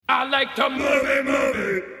I like to move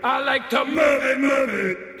it. I like to move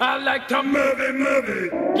it. I like to move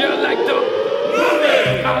it. You like to move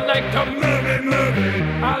it. I like to move it.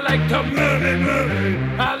 I like to move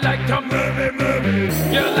it. I like to move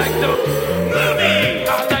it. You like to move it.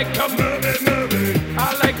 I like to move it.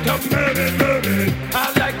 I like to move it.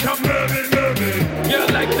 I like to move it. You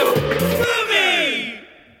like to move it.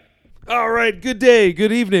 All right, good day,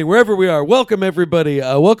 good evening, wherever we are. Welcome, everybody.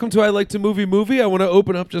 Welcome to I Like to Movie. I want to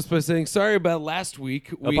open up just by saying sorry about last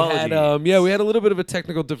week. We had a little bit of a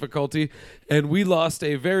technical difficulty, and we lost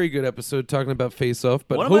a very good episode talking about Face Off.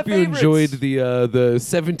 But hope you enjoyed the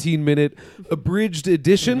 17-minute abridged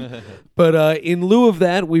edition. But in lieu of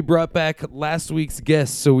that, we brought back last week's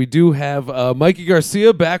guest. So we do have Mikey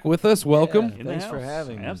Garcia back with us. Welcome. Yeah, thanks for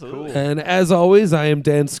having me. Absolutely. And as always, I am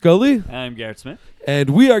Dan Scully. I'm Garrett Smith.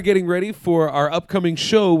 And we are getting ready for our upcoming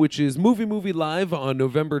show, which is Movie Live on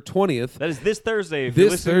November 20th. That is this Thursday. If This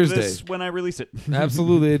you're listening Thursday. to this when I release it.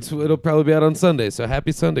 Absolutely. It'll probably be out on Sunday. So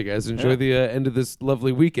happy Sunday, guys. Enjoy the end of this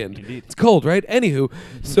lovely weekend. Indeed. It's cold, right? Anywho,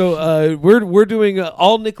 so we're doing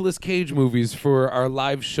all Nicolas Cage movies for our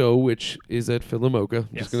live show, which is at Philomoka.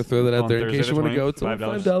 I'm just going to throw that out On there in Thursday case you the want to go. It's only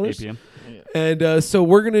 $5, 8 $5. p.m. And so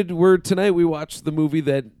we're tonight we watched the movie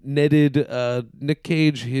that netted Nick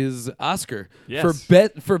Cage his Oscar Yes.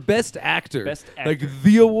 for best actor. Best actor. Like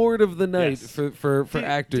the award of the night Yes. for Did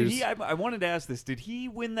actors. he, I wanted to ask this. Did he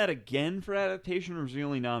win that again for adaptation, or was he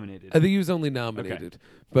only nominated? I think he was only nominated.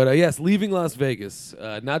 But yes, Leaving Las Vegas.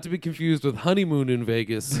 Not to be confused with Honeymoon in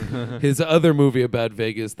Vegas, his other movie about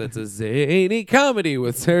Vegas that's a zany comedy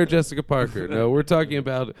with Sarah Jessica Parker. No, we're talking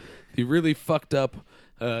about the really fucked up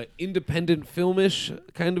independent filmish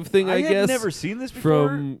kind of thing, I guess. I had never seen this before.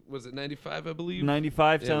 From, was it 95, I believe?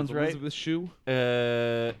 95 Yeah, sounds with right. Elizabeth Shue.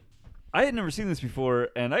 I had never seen this before,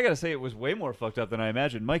 and I gotta say it was way more fucked up than I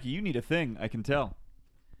imagined. Mikey, you need a thing. I can tell.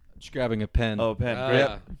 Just grabbing a pen. Oh, pen. Ah. Great.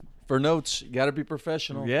 Yeah. For notes, you got to be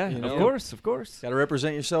professional. Yeah, you know? of course. Got to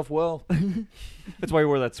represent yourself well. That's why you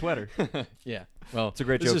wore that sweater. Yeah. Well, It's a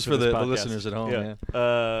great this joke is for for this the podcast. listeners at home.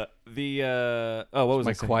 Yeah. Yeah. What was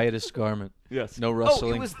My I saying? quietest garment. Yes. No Oh,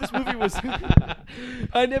 rustling. this movie was.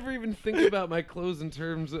 I never even think about my clothes in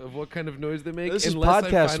terms of what kind of noise they make. This is unless I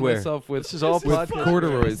podcast find wear. myself with, This is all with podcast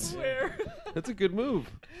corduroys. Where? That's a good move.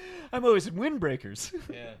 I'm always in windbreakers.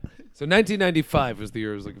 Yeah. So 1995 was the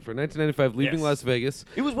year I was looking for. 1995, Leaving Yes. Las Vegas.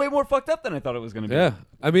 It was way more fucked up than I thought it was going to be. Yeah,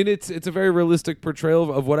 I mean it's a very realistic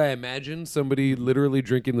portrayal of what I imagine somebody literally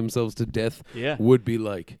drinking themselves to death Yeah. would be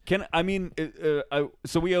like.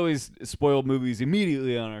 So we always spoil movies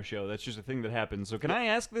immediately on our show. That's just a thing that happens. So can I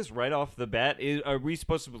ask this right off the bat? Are we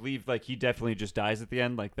supposed to believe like he definitely just dies at the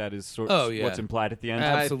end? Like that is sort Oh, of yeah. what's implied at the end?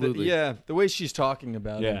 Absolutely. Yeah. The way she's talking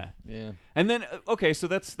about Yeah. it. Yeah. And then, okay, so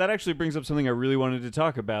that actually brings up something I really wanted to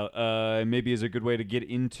talk about. Maybe is a good way to get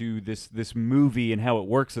into this movie and how it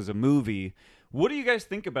works as a movie. What do you guys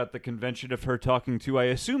think about the convention of her talking to, I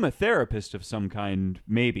assume, a therapist of some kind?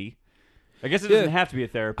 Maybe. I guess it doesn't have to be a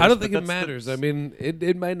therapist. I don't but think it that's matters. I mean,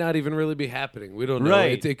 it might not even really be happening. We don't know.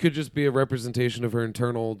 Right. It could just be a representation of her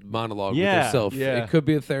internal monologue with Yeah, herself. yeah. It could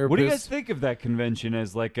be a therapist. What do you guys think of that convention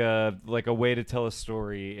as like a way to tell a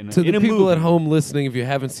story in a, To in the a people movie? at home listening, if you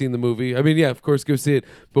haven't seen the movie, I mean, yeah, of course, go see it.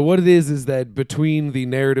 But what it is that between the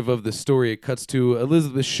narrative of the story, it cuts to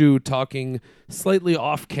Elizabeth Shue talking slightly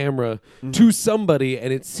off camera to somebody,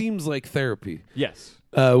 and it seems like therapy. Yes.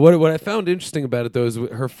 What I found interesting about it, though, is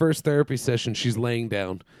her first therapy session, she's laying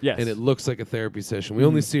down. Yes. And it looks like a therapy session. We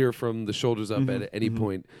only see her from the shoulders up at any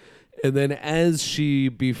point. And then as she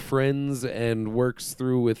befriends and works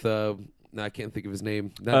through with... I can't think of his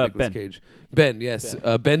name. Not Nicolas Ben. Cage. Ben, yes.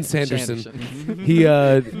 Ben Sanderson.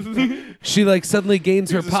 Sanderson. She like suddenly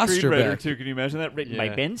gains her He's a posture screenwriter, back. too. Can you imagine that? Written by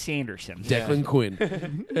Yeah. Ben Sanderson. Declan Quinn.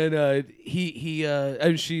 And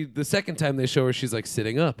the second time they show her, she's like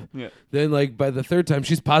sitting up. Yeah. Then like by the third time,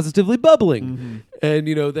 she's positively bubbling. And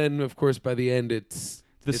then of course by the end it's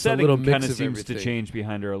The a setting little mix kind of of seems to everything. change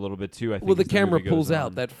behind her a little bit too. I think. Well, the as camera movie pulls goes out.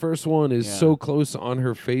 on. That first one is Yeah. so close on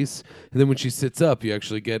her face, and then when she sits up, you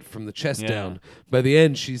actually get from the chest Yeah. down. By the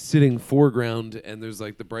end, she's sitting foreground, and there's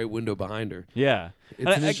like the bright window behind her. Yeah. It's And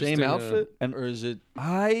an I- interesting, Same outfit? and- or is it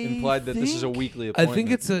I implied that this is a think- weekly I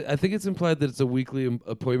appointment? think it's implied that it's a weekly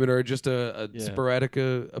appointment or just a Yeah. sporadic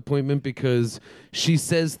appointment because she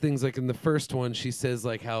says things like in the first one she says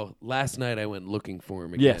like how last night I went looking for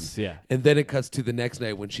him again. Yes, yeah. And then it cuts to the next night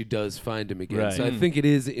night when she does find him again. Right. So I think it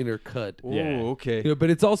is intercut. Oh, Yeah. okay. But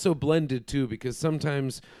it's also blended too, because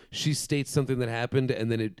sometimes she states something that happened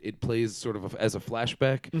and then it plays sort of as a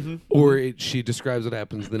flashback, or she describes what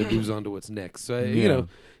happens, then it moves on to what's next. So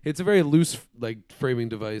it's a very loose framing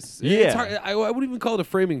device. Yeah. It's hard, I wouldn't even call it a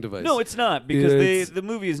framing device. No, it's not, because It's- the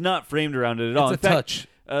movie is not framed around it at all. It's In a fact, touch.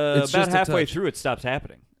 It's about just a halfway touch. through, it stops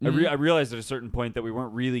happening. I realized at a certain point that we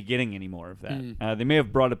weren't really getting any more of that. They may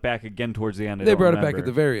have brought it back again towards the end. They brought it back at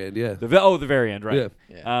the very end, yeah. The very end, right?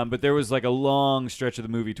 Yeah. But there was like a long stretch of the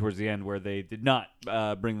movie towards the end where they did not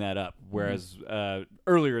bring that up, whereas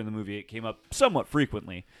earlier in the movie it came up somewhat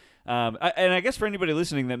frequently. And I guess for anybody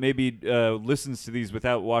listening that maybe listens to these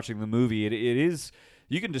without watching the movie, it is.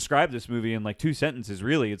 You can describe this movie in like 2 sentences,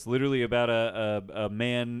 really. It's literally about a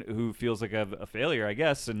man who feels like a failure, I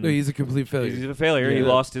guess. And No, he's a complete failure. he's a failure. Yeah. He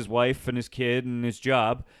lost his wife and his kid and his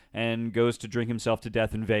job and goes to drink himself to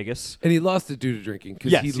death in Vegas. And he lost it due to drinking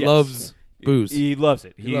because Yes, he yes. loves booze. He loves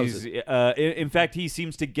it. He loves In fact, he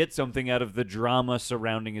seems to get something out of the drama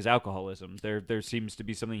surrounding his alcoholism. There seems to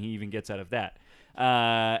be something he even gets out of that.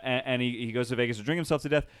 And he goes to Vegas to drink himself to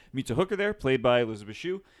death, meets a hooker there, played by Elizabeth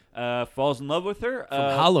Shue, falls in love with her. From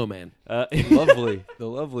Hollow Man. The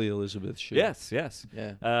lovely Elizabeth Shue. Yes.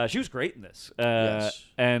 Yeah. She was great in this. Yes.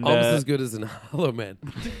 And Almost as good as in Hollow Man.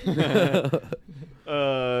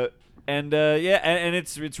 and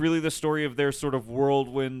it's really the story of their sort of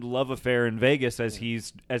whirlwind love affair in Vegas as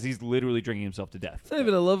he's literally drinking himself to death. It's not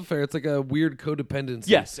even a love affair. It's like a weird codependency.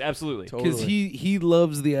 Yes, absolutely. Because he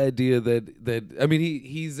loves the idea that I mean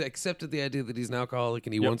he's accepted the idea that he's an alcoholic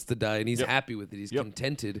and he wants to die and he's happy with it. He's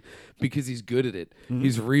contented because he's good at it.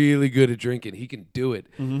 He's really good at drinking. He can do it.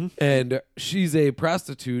 And she's a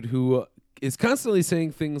prostitute who is constantly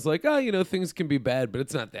saying things like, things can be bad, but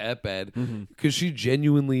it's not that bad, because she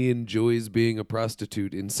genuinely enjoys being a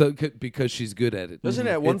prostitute because she's good at it. Doesn't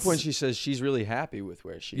at one It's- point she says she's really happy with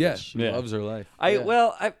where she Yeah. is? She Yeah. loves her life.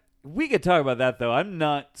 We could talk about that though. I'm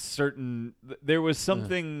not certain. There was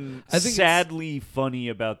something I think sadly funny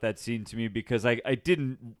about that scene to me because I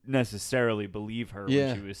didn't necessarily believe her Yeah.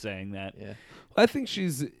 when she was saying that. Yeah. I think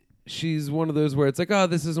she's one of those where it's like,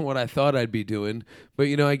 this isn't what I thought I'd be doing, but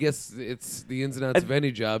I guess it's the ins and outs of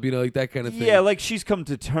any job, like that kind of thing. Yeah, like she's come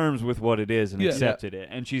to terms with what it is and Yeah. accepted it,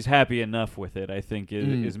 and she's happy enough with it. I think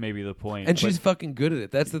is maybe the point. And But she's fucking good at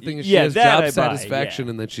it. That's the thing. Is she Yeah, has that job I buy, satisfaction yeah.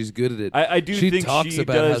 and that she's good at it. I do she think talks she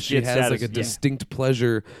about does how she get has like a yeah. distinct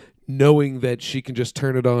pleasure knowing that she can just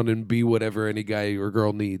turn it on and be whatever any guy or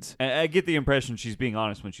girl needs. I get the impression she's being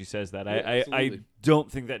honest when she says that. I absolutely. don't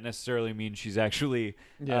think that necessarily means she's actually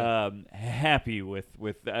happy with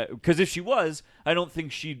because if she was, I don't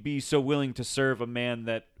think she'd be so willing to serve a man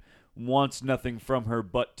that wants nothing from her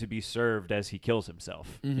but to be served as he kills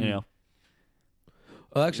himself.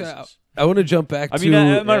 Well, actually, I want to jump back I to. mean,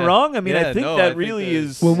 am I wrong? I mean, Yeah, I think no, that I think really that-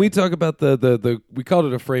 is when we talk about the we called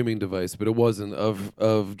it a framing device, but it wasn't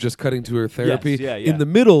of just cutting to her therapy. Yes, yeah. In the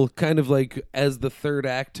middle, kind of like as the third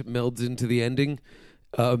act melds into the ending,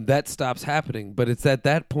 that stops happening. But it's at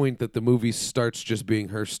that point that the movie starts just being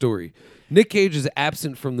her story. Nick Cage is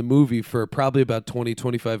absent from the movie for probably about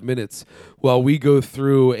 20-25 minutes while we go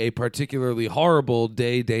through a particularly horrible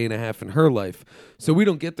day and a half in her life. So we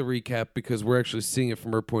don't get the recap because we're actually seeing it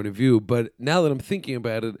from her point of view. But now that I'm thinking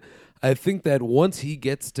about it, I think that once he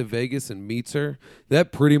gets to Vegas and meets her,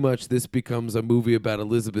 that pretty much this becomes a movie about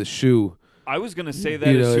Elizabeth Shue. I was going to say that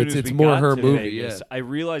as soon as it's we more got her to movie, Vegas. yeah. I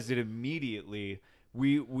realized it immediately.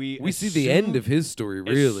 We See the end of his story,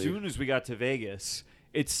 really. As soon as we got to Vegas,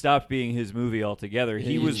 it stopped being his movie altogether.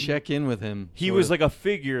 He was check in with him. He was like a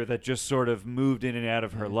figure that just sort of moved in and out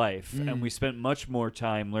of her life, and we spent much more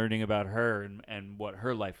time learning about her and what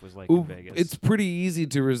her life was like in Vegas. It's pretty easy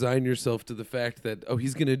to resign yourself to the fact that,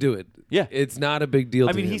 he's going to do it. Yeah. It's not a big deal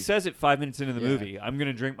I to mean, him. he says it 5 minutes into the movie. I'm going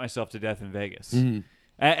to drink myself to death in Vegas. And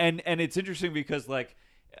it's interesting because, like,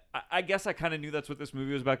 I guess I kind of knew that's what this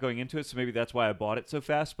movie was about going into it, so maybe that's why I bought it so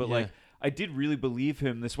fast. But, like, I did really believe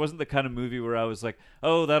him. This wasn't the kind of movie where I was like,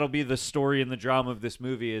 oh, that'll be the story and the drama of this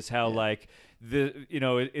movie is how, like,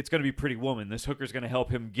 it's going to be Pretty Woman. This hooker's going to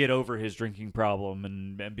help him get over his drinking problem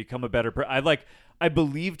and become a better person. I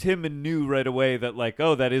believed him and knew right away that, like,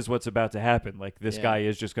 oh, that is what's about to happen. Like, this guy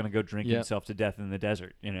is just going to go drink himself to death in the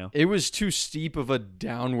desert, It was too steep of a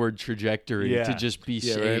downward trajectory to just be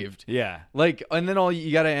saved. Right? Yeah. Like, and then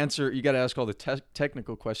you got to ask all the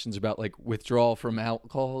technical questions about, like, withdrawal from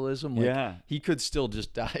alcoholism. Like, he could still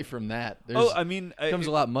just die from that. It becomes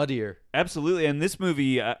a lot muddier. Absolutely. And this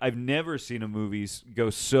movie, I've never seen a movie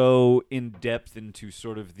go so in depth into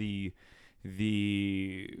sort of the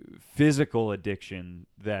the physical addiction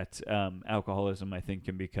that alcoholism, I think,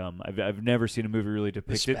 can become. I've never seen a movie really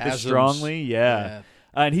depict it this strongly. Yeah.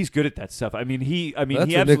 And he's good at that stuff. I mean, he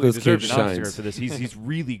absolutely deserves an Oscar for this. He's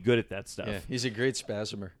really good at that stuff. Yeah, he's a great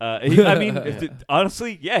spasmer.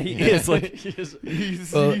 Honestly, yeah, he is. Like,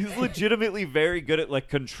 he's legitimately very good at like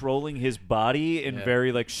controlling his body in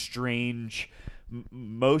very like strange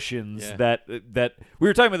motions that we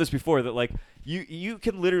were talking about this before. That like you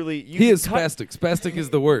can literally he is spastic. Spastic is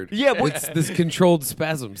the word. Yeah, it's this controlled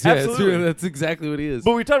spasms. Absolutely. Yeah, that's exactly what he is.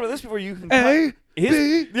 But we talked about this before. You can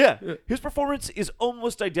his performance is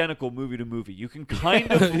almost identical movie to movie. You can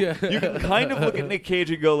kind of you can kind of look at Nick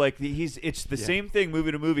Cage and go like it's the same thing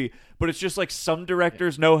movie to movie, but it's just like some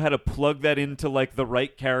directors know how to plug that into like the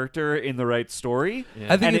right character in the right story,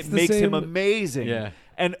 and it makes him amazing. Yeah.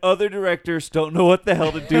 And other directors don't know what the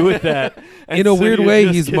hell to do with that. In a weird way,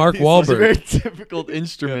 he's Mark Wahlberg. It's a very difficult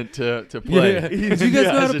instrument to play. Do you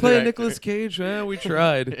guys know how to play a Nicolas Cage? We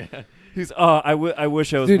tried. He's I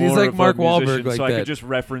wish I was Dude, more he's like of Mark a musician Wahlberg like so I that. could just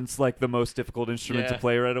reference like the most difficult instrument to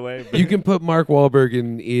play right away. You can put Mark Wahlberg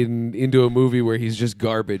into a movie where he's just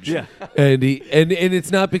garbage. Yeah. And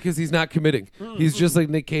it's not because he's not committing. He's just like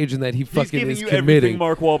Nick Cage in that he fucking is you committing. Everything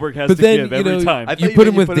Mark Wahlberg has but to then, give every time. You put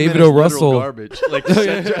him with David O. Russell. Garbage, like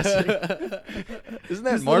set dressing. Isn't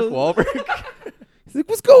that Mark Wahlberg? He's like,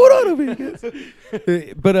 what's going on over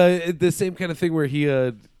here? But the same kind of thing where he,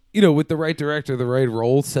 with the right director, the right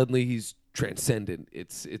role, suddenly he's transcendent.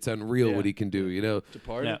 It's unreal what he can do.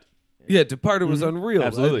 Departed. Yeah, Departed was unreal.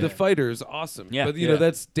 Absolutely. The Fighter is awesome. Yeah. But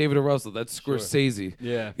that's David O. Russell. That's Scorsese.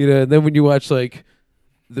 Yeah. And then when you watch like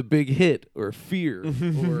The Big Hit or Fear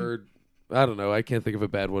or I don't know, I can't think of a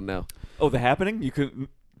bad one now. Oh, The Happening? You could.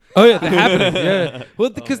 Oh yeah, The Happening. Yeah. Well,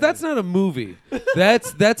 because that's not a movie.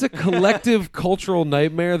 That's a collective cultural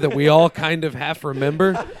nightmare that we all kind of half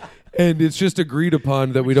remember. And it's just agreed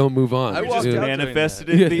upon that we don't move on. I walked out manifested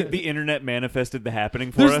it. The internet manifested The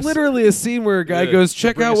Happening for us. There's literally a scene where a guy goes,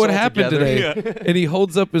 check out what happened today. And he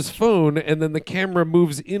holds up his phone, and then the camera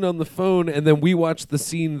moves in on the phone, and then we watch the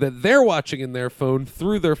scene that they're watching in their phone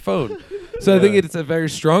through their phone. So I think it's a very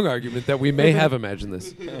strong argument that we may have imagined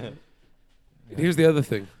this. And here's the other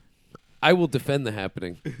thing. I will defend The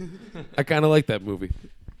Happening. I kind of like that movie.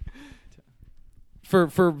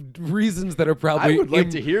 For reasons that are probably I would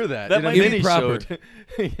like to hear that. That might be improper.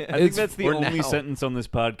 I think that's the only sentence on this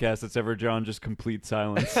podcast that's ever drawn just complete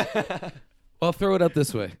silence. I'll throw it out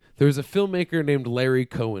this way. There was a filmmaker named Larry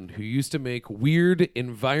Cohen who used to make weird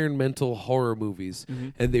environmental horror movies,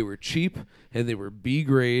 and they were cheap, and they were B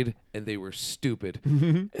grade, and they were stupid,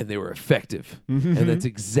 and they were effective. And that's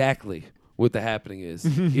exactly what The Happening is.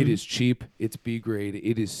 It is cheap, it's B grade,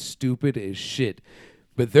 it is stupid as shit.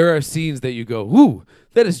 But there are scenes that you go, ooh,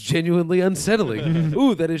 that is genuinely unsettling.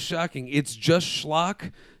 Ooh, that is shocking. It's just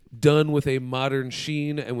schlock done with a modern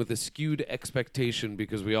sheen and with a skewed expectation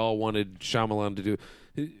because we all wanted Shyamalan to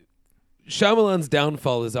do. Shyamalan's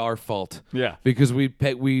downfall is our fault. Yeah. Because we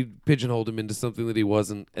pigeonholed him into something that he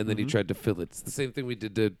wasn't, and then he tried to fill it. It's the same thing we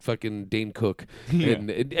did to fucking Dane Cook. And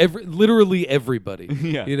literally everybody.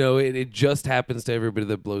 Yeah. It just happens to everybody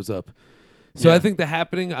that blows up. So I think The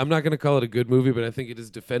Happening, I'm not going to call it a good movie, but I think it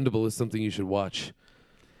is defendable as something you should watch.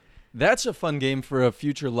 That's a fun game for a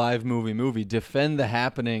future live movie. Defend The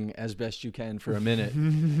Happening as best you can for a minute,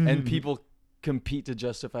 and people compete to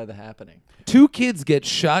justify The Happening. 2 kids get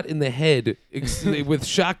shot in the head with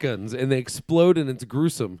shotguns, and they explode, and it's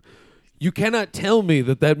gruesome. You cannot tell me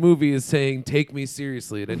that movie is saying, take me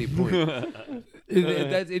seriously at any point.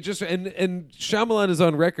 And Shyamalan is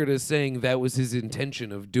on record as saying that was his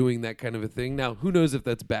intention of doing that kind of a thing. Now, who knows if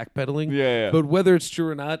that's backpedaling? Yeah. But whether it's true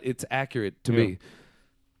or not, it's accurate to me.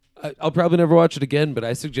 I'll probably never watch it again, but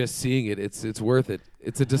I suggest seeing it. It's worth it.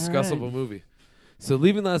 It's a discussable movie. So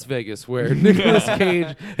Leaving Las Vegas, where Nicolas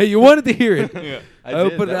Cage... Hey, you wanted to hear it. Yeah, I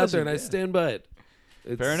would put it out there, and I stand by it.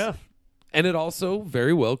 Fair enough. And it also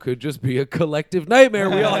very well could just be a collective nightmare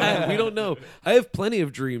we all have. We don't know. I have plenty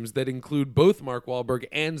of dreams that include both Mark Wahlberg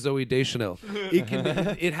and Zooey Deschanel.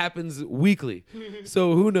 It happens weekly.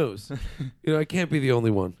 So who knows? I can't be the only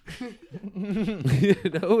one.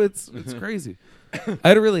 It's crazy. I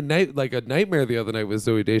had a really a nightmare the other night with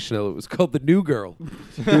Zooey Deschanel. It was called The New Girl.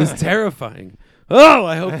 It was terrifying. Oh,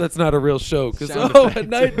 I hope that's not a real show because a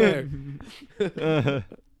nightmare.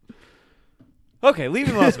 Okay,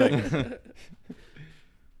 Leaving Las Vegas.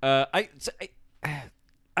 I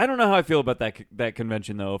don't know how I feel about that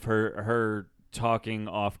convention though. Of her talking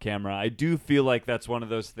off camera, I do feel like that's one of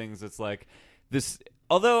those things that's like this.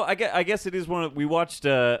 Although I guess it is one of we watched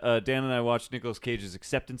Dan and I watched Nicolas Cage's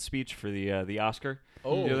acceptance speech for the Oscar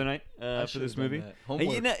the other night. for this movie.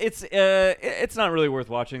 And, it's not really worth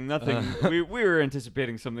watching. Nothing. We were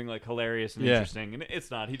anticipating something like hilarious and interesting, and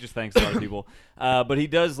it's not. He just thanks a lot of people, but he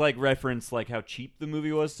does like reference like how cheap the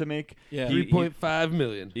movie was to make. Yeah, $3.5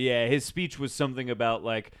 million. Yeah, his speech was something about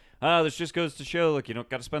like, this just goes to show, like, you don't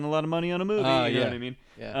got to spend a lot of money on a movie. You know what I mean?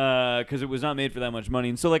 Yeah. Because it was not made for that much money.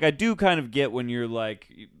 And so, like, I do kind of get when you're like,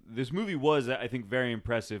 this movie was, I think, very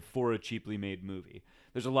impressive for a cheaply made movie.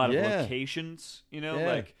 There's a lot of locations,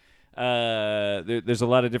 like, there's a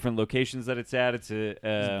lot of different locations that it's at. It's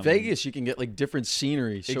Vegas. You can get like different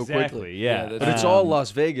scenery so quickly. Yeah, but it's all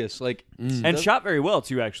Las Vegas, like, and shot very well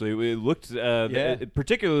too. Actually, it looked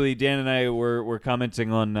particularly. Dan and I were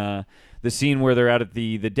commenting on the scene where they're out at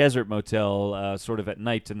the desert motel, sort of at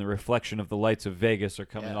night, and the reflection of the lights of Vegas are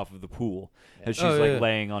coming off of the pool as she's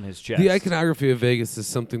laying on his chest. The iconography of Vegas is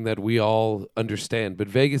something that we all understand, but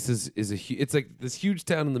Vegas is it's like this huge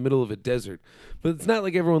town in the middle of a desert, but it's not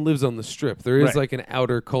like everyone lives on the Strip. There is like an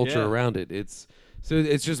outer culture around it. It's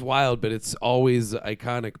just wild, but it's always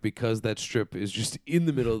iconic because that Strip is just in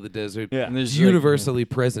the middle of the desert. Yeah. And it's universally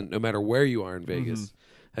present no matter where you are in Vegas.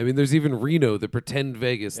 Mm-hmm. I mean, there's even Reno, the pretend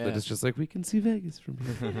Vegas, that is just like, we can see Vegas from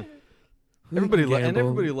here.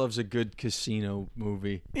 Everybody loves a good casino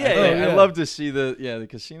movie. I love to see the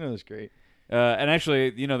casino is great. And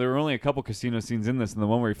actually, there were only a couple casino scenes in this, and the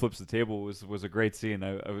one where he flips the table was a great scene.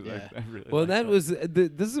 I really well, that was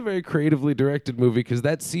this is a very creatively directed movie because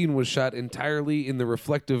that scene was shot entirely in the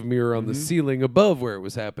reflective mirror on the ceiling above where it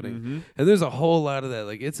was happening, and there's a whole lot of that.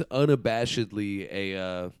 Like, it's unabashedly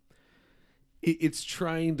a. It's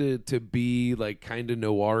trying to be like kind of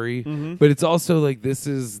noir-y, but it's also like this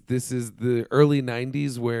is the early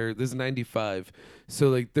 90s where this is 95. So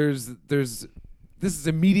like this is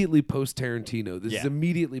immediately post Tarantino. This is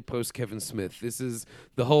immediately post Kevin Smith. This is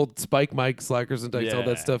the whole Spike Mike, Slackers and Dykes, all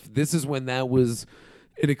that stuff. This is when that was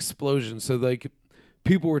an explosion. So like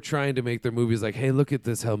people were trying to make their movies like, hey, look at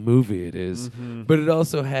this, how movie it is. But it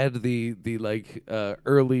also had the like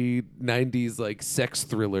early 90s like sex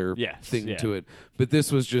thriller thing to it. But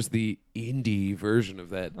this was just the indie version of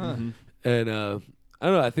that. And I don't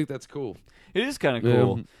know, I think that's cool. It is kind of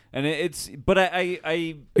cool. And but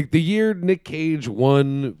I like the year Nick Cage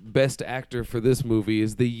won Best Actor for this movie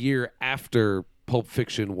is the year after Pulp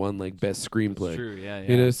Fiction won like Best Screenplay. That's true,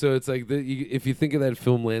 yeah. So it's like if you think of that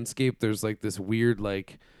film landscape, there's like this weird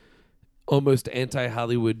like almost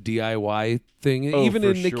anti-Hollywood DIY thing. Even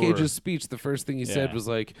in Nick Cage's speech, the first thing he said was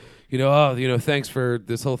like, thanks for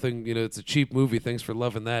this whole thing. It's a cheap movie. Thanks for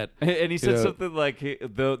loving that. And he said something like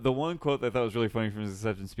the one quote that I thought was really funny from his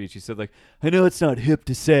acceptance speech. He said like, I know it's not hip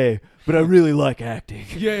to say, but I really like acting.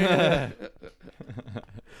 Yeah.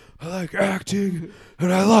 I like acting,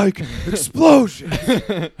 and I like explosions.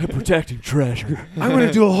 And protecting treasure. I'm going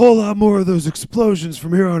to do a whole lot more of those explosions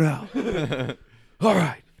from here on out. All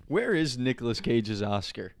right. Where is Nicolas Cage's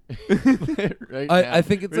Oscar? I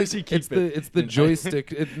think it's like it's the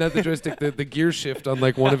joystick, not the joystick, the gear shift on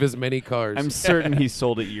like one of his many cars. I'm certain he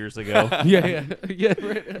sold it years ago. Yeah.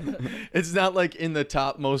 Right. It's not like in the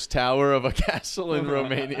topmost tower of a castle in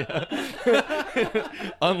Romania,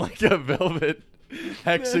 on like a velvet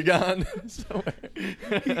hexagon somewhere.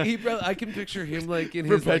 I can picture him like in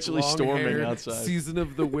perpetually his like, long storming hair, outside, Season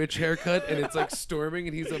of the Witch haircut, and it's like storming,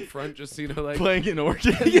 and he's up front just like playing an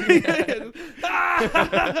organ.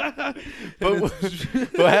 But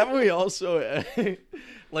haven't we also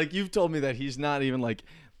like you've told me that he's not even like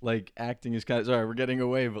acting is kind of sorry we're getting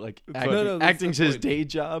away, but like acting's his day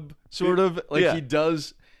job sort of like he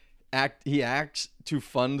does. He acts to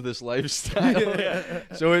fund this lifestyle,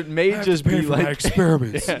 so it may just be like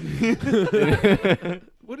experiments.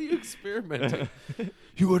 What are you experimenting?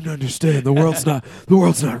 You wouldn't understand. The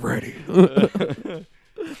world's not ready.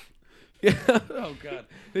 Yeah. Oh God.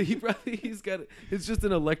 He's got. It's just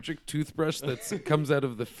an electric toothbrush that comes out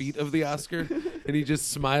of the feet of the Oscar, and he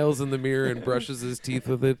just smiles in the mirror and brushes his teeth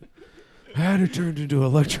with it. I had it turned into an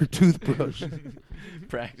electric toothbrush.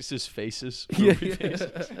 Practices faces.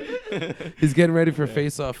 Faces. He's getting ready for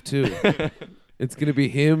Face Off 2. It's going to be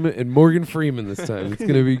him and Morgan Freeman this time. It's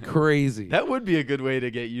going to be crazy. That would be a good way to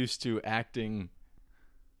get used to acting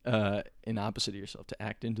in opposite of yourself, to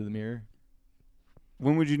act into the mirror.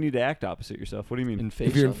 When would you need to act opposite yourself? What do you mean?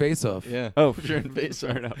 If you're in Face Off. Yeah. Oh, if you're in Face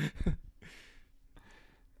Off.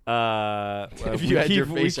 If you had your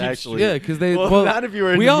face actually, because not if you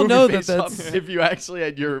were. In we the all movie know Face that Off, that's if you actually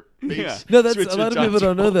had your face. No, that's a lot of people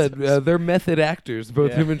don't know that they're method actors,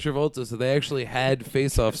 both him and Travolta, so they actually had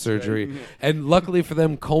face-off surgery. Right. And luckily for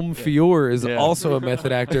them, Colm Feore is also a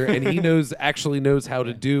method actor, and he actually knows how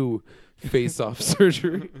to do face-off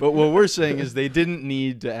surgery. But what we're saying is they didn't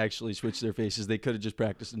need to actually switch their faces. They could have just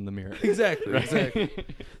practiced in the mirror. Exactly.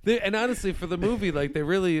 And honestly, for the movie, like they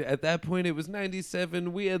really, at that point, it was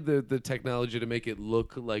 97. We had the technology to make it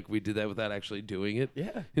look like we did that without actually doing it.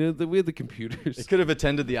 Yeah. We had the computers. They could have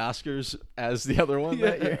attended the Oscars as the other one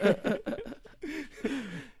that year.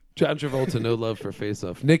 John Travolta, no love for Face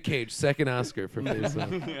Off. Nick Cage, second Oscar for Face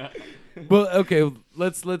Off. Well, okay,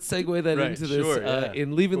 let's segue that into this. Sure, yeah.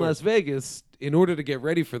 In Leaving Las Vegas, in order to get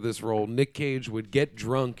ready for this role, Nick Cage would get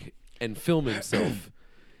drunk and film himself.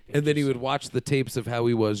 And then he would watch the tapes of how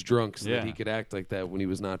he was drunk so that he could act like that when he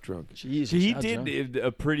was not drunk. Jesus, he did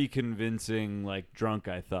a pretty convincing, like, drunk,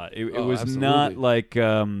 I thought. It was absolutely. not like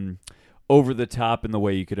over the top in the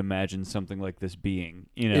way you could imagine something like this being.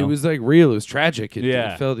 It was like real. It was tragic.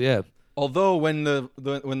 It felt, Although when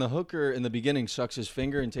the hooker in the beginning sucks his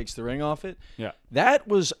finger and takes the ring off it, that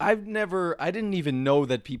was I didn't even know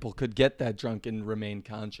that people could get that drunk and remain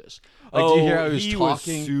conscious. Like, do you hear how he was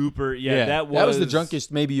talking? Was super. Yeah, that was the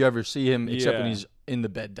drunkest maybe you ever see him, except when he's in the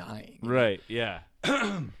bed dying. Right. Yeah.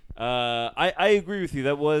 I agree with you.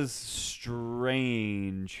 That was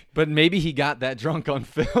strange. But maybe he got that drunk on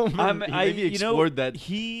film. Maybe he explored that.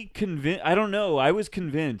 He convinced. I don't know. I was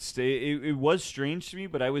convinced. It was strange to me,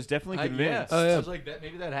 but I was definitely convinced. I was like,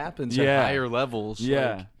 maybe that happens at higher levels.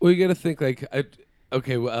 Yeah. Like, well, you got to think like.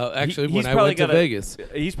 Actually, when I went to Vegas,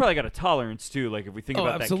 he's probably got a tolerance too. Like if we think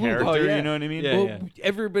about absolutely. that character, you know what I mean? Yeah,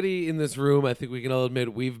 everybody in this room, I think we can all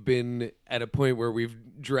admit, we've been at a point where we've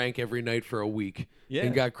drank every night for a week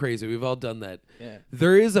and got crazy. We've all done that. Yeah.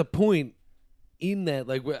 There is a point in that,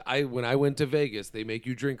 like when I went to Vegas, they make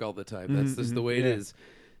you drink all the time. That's just the way it is.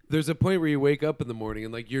 There's a point where you wake up in the morning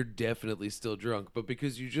and like you're definitely still drunk, but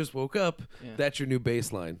because you just woke up, that's your new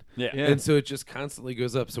baseline. Yeah. And so it just constantly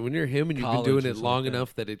goes up. So when you're him and you've been doing it long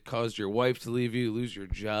enough that it caused your wife to leave you, lose your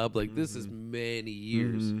job, like this is many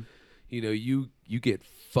years. You get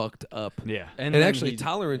fucked up. Yeah. And actually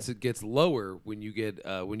tolerance it gets lower when you get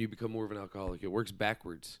when you become more of an alcoholic. It works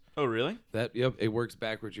backwards. Oh, really? It works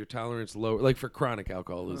backwards. Your tolerance lower, like for chronic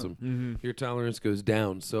alcoholism, your tolerance goes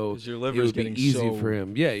down. So your liver's getting easy so for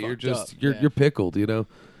him. Yeah, you're just you're pickled,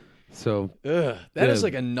 So that is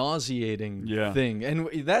like a nauseating thing, and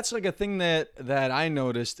that's like a thing that I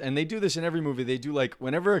noticed. And they do this in every movie. They do like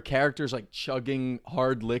whenever a character's like chugging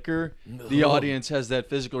hard liquor, the audience has that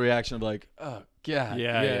physical reaction of like, oh god,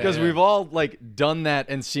 because we've all like done that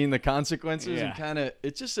and seen the consequences, and kind of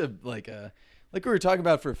it's just like we were talking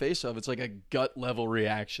about for Face Off. It's like a gut level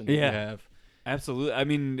reaction that you have. Absolutely. I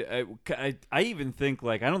mean, I even think,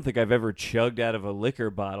 like, I don't think I've ever chugged out of a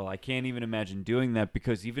liquor bottle. I can't even imagine doing that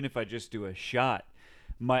because even if I just do a shot,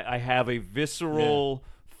 I have a visceral,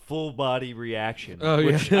 full body reaction. Oh,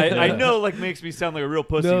 which I know, like, makes me sound like a real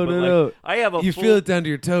pussy. No. I have a feel it down to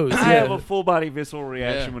your toes. I have a full body visceral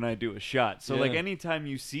reaction when I do a shot. So, like, anytime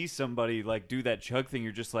you see somebody, like, do that chug thing,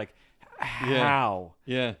 you're just like, how?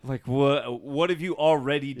 Yeah. Like, what have you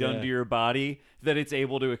already done to your body that it's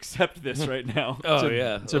able to accept this right now?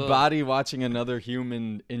 It's a body watching another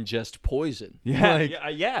human ingest poison. Yeah.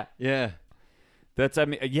 That's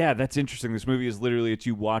that's interesting. This movie is literally it's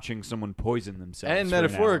you watching someone poison themselves, and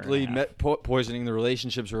metaphorically poisoning the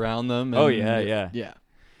relationships around them. And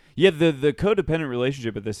Yeah, the codependent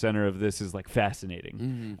relationship at the center of this is like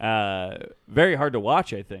fascinating. Very hard to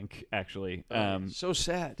watch, I think, actually. So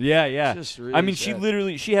sad. Yeah. Just really I mean,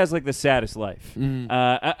 sad. she has like the saddest life.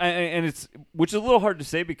 And it's which is a little hard to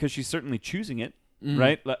say because she's certainly choosing it,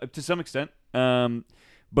 right? To some extent.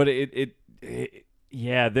 But there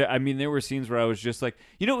were scenes where I was just like,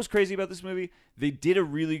 you know what was crazy about this movie? They did a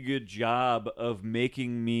really good job of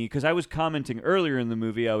making me, because I was commenting earlier in the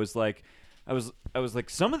movie, I was like,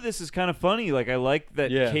 some of this is kind of funny. Like, I like that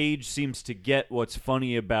Cage seems to get what's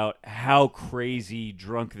funny about how crazy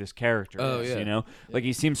drunk this character is, you know? Like,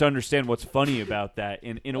 he seems to understand what's funny about that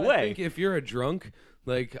in a way. I think if you're a drunk,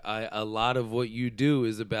 like, a lot of what you do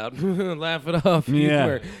is about laugh it off.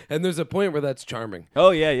 And there's a point where that's charming. Oh,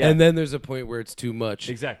 yeah. And then there's a point where it's too much.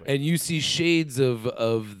 Exactly. And you see shades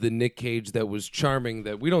of the Nick Cage that was charming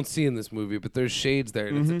that we don't see in this movie, but there's shades there.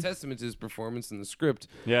 And it's a testament to his performance in the script.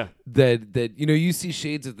 Yeah. That you see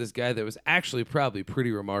shades of this guy that was actually probably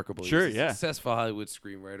pretty remarkable. Sure, He's a successful Hollywood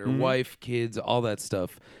screenwriter, wife, kids, all that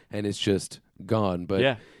stuff. And it's just gone.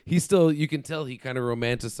 But he still, you can tell he kind of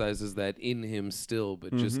romanticizes that in him still,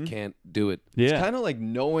 but just can't do it. It's kind of like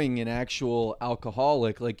knowing an actual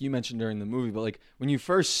alcoholic, like you mentioned during the movie, but like when you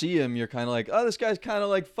first see him, you're kind of like, oh, this guy's kind of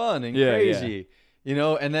like fun and crazy, you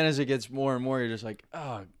know? And then as it gets more and more, you're just like,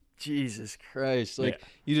 oh, Jesus Christ. Like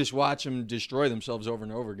you just watch them destroy themselves over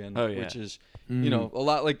and over again, which is, you know, a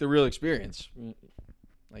lot like the real experience.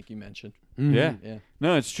 like you mentioned. Mm-hmm. Yeah.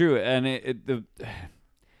 No, it's true, and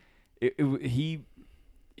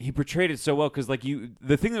he portrayed it so well because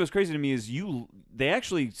the thing that was crazy to me is they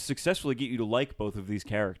actually successfully get you to like both of these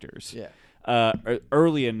characters. Yeah.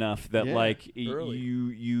 Early enough that early.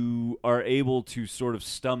 you are able to sort of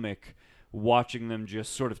stomach watching them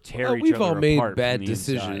just sort of tear each we've other all made apart bad from the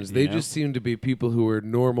decisions. inside, They you know? just seem to be people who were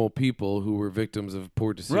normal people who were victims of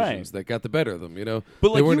poor decisions that got the better of them.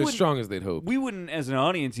 But they weren't as strong as they'd hoped. We wouldn't, as an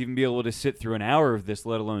audience, even be able to sit through an hour of this,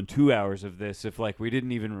 let alone 2 hours of this, if we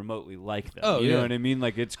didn't even remotely like them. You know what I mean?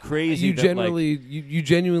 It's crazy. You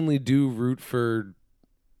genuinely do root for.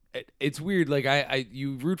 It's weird.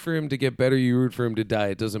 You root for him to get better. You root for him to die.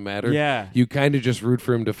 It doesn't matter. Yeah. You kind of just root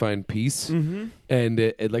for him to find peace, and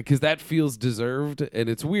because that feels deserved. And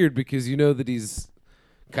it's weird because you know that he's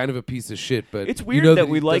kind of a piece of shit. But it's weird that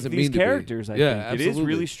we like these characters. I think absolutely. It is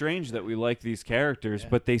really strange that we like these characters,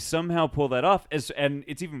 but they somehow pull that off. And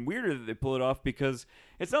it's even weirder that they pull it off because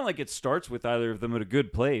it's not like it starts with either of them at a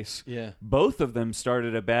good place. Yeah. Both of them start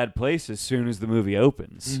at a bad place as soon as the movie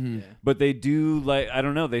opens. Mm-hmm. Yeah. But they do I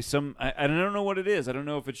don't know. I don't know what it is. I don't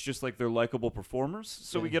know if it's just they're likable performers,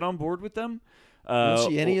 so we get on board with them. You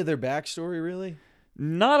don't see any of their backstory really.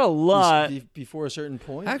 Not a lot. Before a certain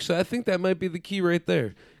point. Actually, I think that might be the key right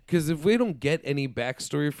there. Because if we don't get any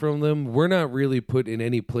backstory from them, we're not really put in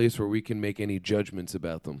any place where we can make any judgments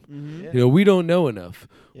about them. Mm-hmm. Yeah. We don't know enough.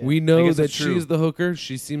 Yeah. We know that it's true. she's the hooker.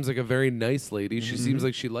 She seems like a very nice lady. She seems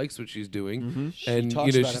like she likes what she's doing, and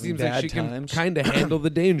talks she about having seems like bad she times. can kind of handle the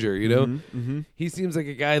danger. He seems like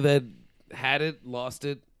a guy that had it, lost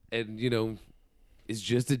it, and is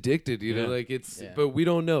just addicted. But we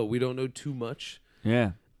don't know. We don't know too much.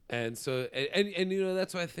 Yeah. And so, and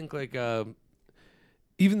that's why I think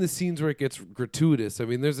even the scenes where it gets gratuitous. I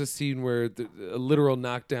mean, there's a scene where a literal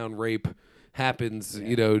knockdown rape happens,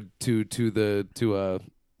 to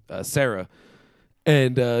Sarah,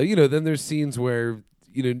 and then there's scenes where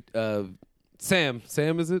Sam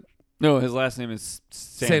is it? No, his last name is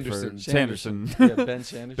Sanderson. Sanderson. Yeah, Ben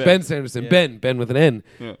Sanderson. Ben Sanderson. Yeah. Ben with an N.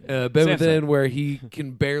 Yeah. Ben with an Samson. N, where he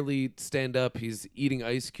can barely stand up. He's eating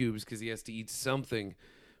ice cubes because he has to eat something.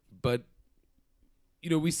 But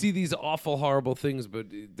we see these awful, horrible things, but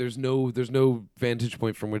there's no vantage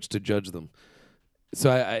point from which to judge them. So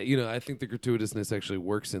I think the gratuitousness actually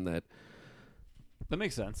works in that. That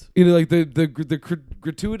makes sense. The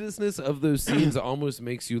gratuitousness of those scenes almost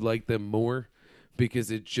makes you like them more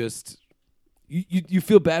because it just you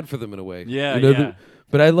feel bad for them in a way. Yeah,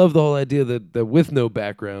 but I love the whole idea that with no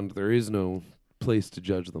background there is no place to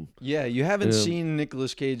judge them. Yeah, you haven't seen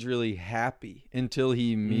Nicolas Cage really happy until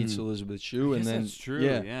he meets Elizabeth Shue, and then that's true.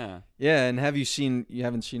 Yeah. And you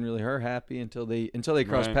haven't seen really her happy until they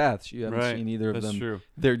cross paths. You haven't seen either of them. That's true.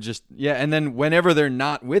 They're just and then whenever they're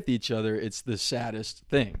not with each other, it's the saddest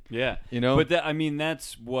thing. Yeah. But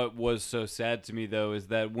that's what was so sad to me though, is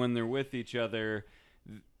that when they're with each other,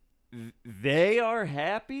 they are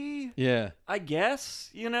happy. Yeah. I guess,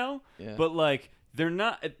 Yeah. But they're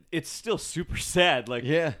not. It's still super sad.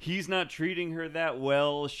 He's not treating her that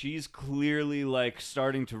well. She's clearly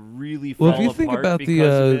starting to really fall apart. Well, if you think about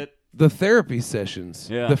the therapy sessions,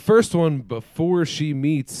 the first one before she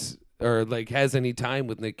meets or has any time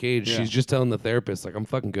with Nick Cage, she's just telling the therapist I'm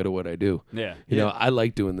fucking good at what I do. Yeah. I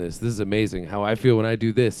like doing this. This is amazing. How I feel when I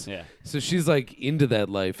do this. Yeah. So she's into that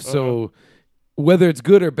life. So. Whether it's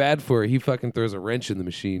good or bad for her, he fucking throws a wrench in the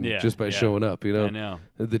machine just by showing up. I know.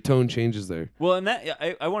 The tone changes there. Well, and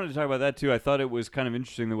that I wanted to talk about that too. I thought it was kind of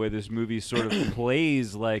interesting the way this movie sort of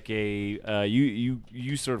plays like a.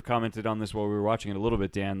 You sort of commented on this while we were watching it a little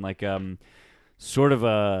bit, Dan. Sort of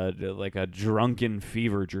a drunken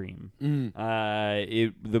fever dream.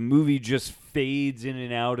 The movie just fades in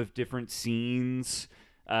and out of different scenes.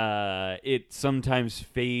 It sometimes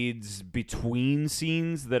fades between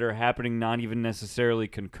scenes that are happening not even necessarily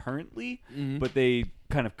concurrently, but they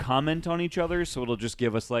kind of comment on each other. So it'll just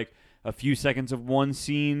give us a few seconds of one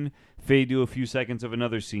scene, fade to a few seconds of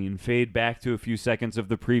another scene, fade back to a few seconds of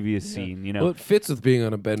the previous scene. Well, it fits with being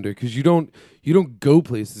on a bender because you don't go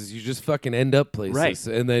places. You just fucking end up places,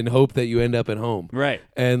 and then hope that you end up at home. Right.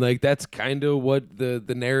 And that's kind of what the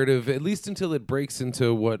narrative, at least until it breaks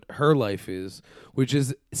into what her life is, which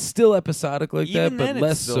is still episodic Even that, then but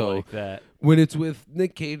less it's still so. like that. When it's with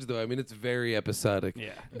Nick Cage, though, I mean, it's very episodic. Yeah.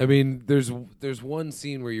 I mean, there's one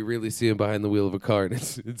scene where you really see him behind the wheel of a car, and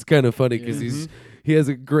it's kind of funny because he has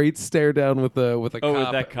a great stare down with a cop, with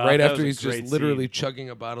that cop. right That after was he's a just great literally scene. chugging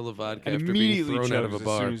a bottle of vodka And after being immediately thrown out of a chugs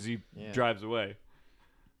bar. as soon as he drives away.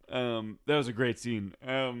 That was a great scene.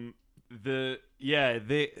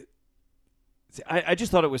 I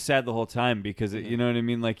just thought it was sad the whole time because you know what I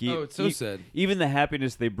mean. Like, it's so sad. Even the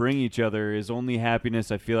happiness they bring each other is only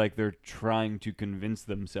happiness I feel like they're trying to convince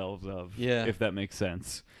themselves of. Yeah. If that makes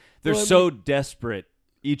sense. They're desperate,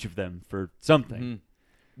 each of them, for something. Mm-hmm.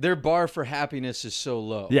 Their bar for happiness is so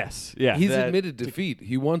low. Yes. Yeah. He's admitted defeat.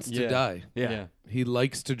 He wants to die. Yeah. He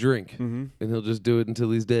likes to drink, and he'll just do it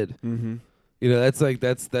until he's dead. Mm-hmm. You know, that's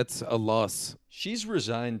a loss. She's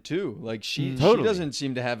resigned too. Like she Totally. doesn't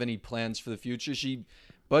seem to have any plans for the future. She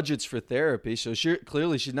budgets for therapy, so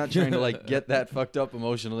clearly she's not trying to like get that fucked up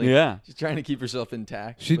emotionally. Yeah. She's trying to keep herself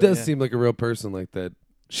intact. She does seem like a real person like that.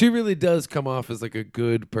 She really does come off as like a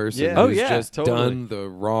good person Yeah. who's just done the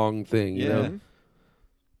wrong thing, you know?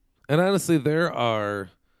 And honestly, there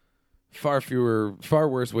are far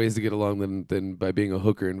worse ways to get along than by being a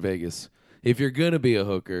hooker in Vegas. If you're going to be a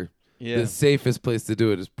hooker, the safest place to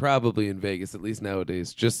do it is probably in Vegas, at least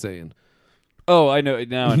nowadays. Just saying. Oh, I know.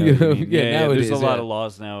 Now I know. You what you know? mean. Yeah, nowadays, there's a lot of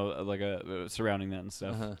laws now like surrounding that and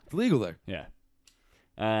stuff. It's legal there. Yeah.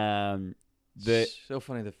 So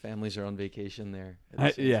funny the families are on vacation there.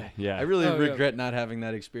 Yeah. I really regret not having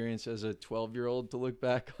that experience as a 12-year-old to look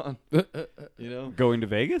back on. You know, going to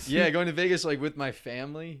Vegas? Yeah, going to Vegas like with my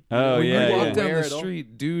family. Oh, when yeah. you walk down Aware the at all.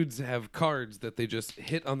 street, dudes have cards that they just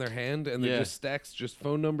hit on their hand, and they're just stacks, just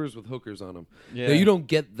phone numbers with hookers on them. Yeah. Now, you don't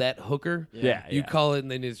get that hooker. Yeah. You call it,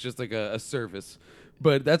 and then it's just like a service.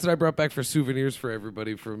 But that's what I brought back for souvenirs for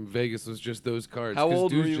everybody from Vegas was just those cards. How 'cause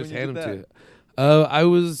old dudes were you just when you hand did them to that? you. I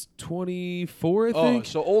was 24, I think. Oh,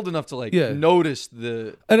 so old enough to like notice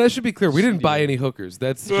the. And I should be clear, we didn't buy any hookers.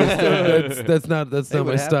 That's just, that's not Hey, my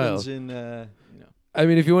what style. happens in, I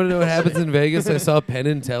mean, if you want to know what happens in Vegas, I saw Penn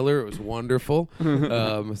and Teller. It was wonderful.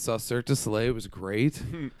 I saw Cirque du Soleil. It was great.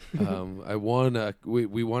 I won.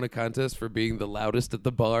 We won a contest for being the loudest at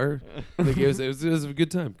the bar. Like it was a good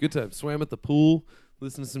time. Good time. Swam at the pool.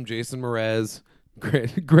 Listened to some Jason Mraz.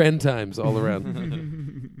 Grand times all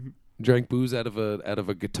around. Drank booze out of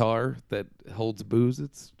a guitar that holds booze.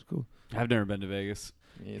 It's cool. I've never been to Vegas.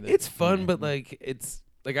 It's fun, but like it's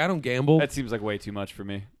like I don't gamble. That seems like way too much for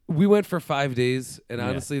me. We went for 5 days, and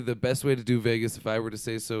honestly, the best way to do Vegas, if I were to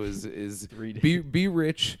say so, is 3 days. be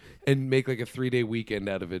rich and make like a 3-day weekend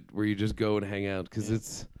out of it, where you just go and hang out. Because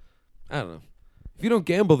it's, I don't know. If you don't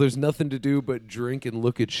gamble, there's nothing to do but drink and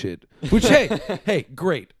look at shit. Which hey,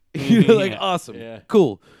 great, like awesome,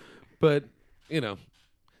 cool. But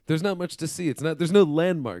there's not much to see. There's no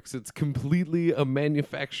landmarks. It's completely a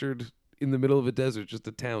manufactured. In the middle of a desert, just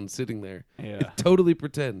a town sitting there. Yeah. Totally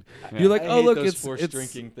pretend. You're like, I hate look, those it's forced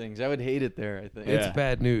drinking things. I would hate it there. I think it's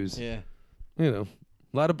bad news. Yeah. A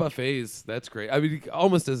lot of buffets. That's great. I mean,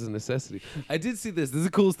 almost as a necessity. I did see this. This is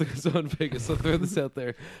the coolest thing I saw in Vegas. I'll throw this out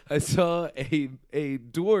there. I saw a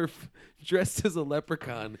dwarf dressed as a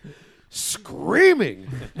leprechaun screaming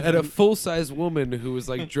at a full-size woman who was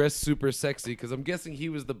like dressed super sexy, because I'm guessing he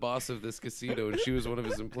was the boss of this casino and she was one of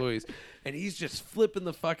his employees, and he's just flipping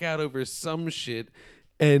the fuck out over some shit,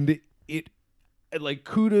 and like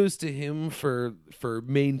kudos to him for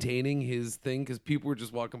maintaining his thing, because people were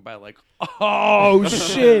just walking by like, oh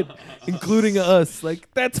shit, including us,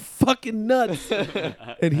 like that's fucking nuts,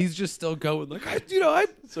 and he's just still going like,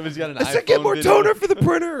 Somebody's got an I iPhone said get more video. toner for the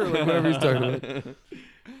printer, or like whatever he's talking about.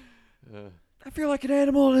 I feel like an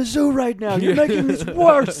animal in a zoo right now. You're making this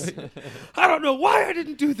worse. I don't know why I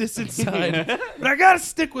didn't do this inside, but I gotta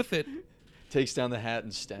stick with it. Takes down the hat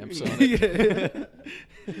and stamps on it.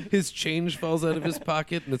 His change falls out of his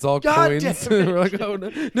pocket, and it's all God coins. damn it. We're like, oh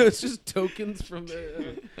no, it's just tokens from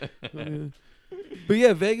the. But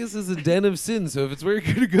yeah, Vegas is a den of sin. So if it's where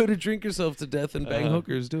you're gonna go to drink yourself to death and bang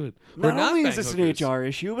hookers, do it. Or Not only bang is this hookers. an HR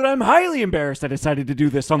issue, but I'm highly embarrassed I decided to do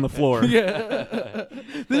this on the floor. Yeah,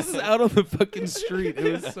 this is out on the fucking street.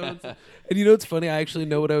 It was so. And you know what's funny? I actually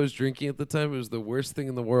know what I was drinking at the time. It was the worst thing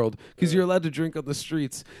in the world, because you're allowed to drink on the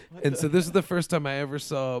streets. And so this is the first time I ever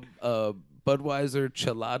saw Budweiser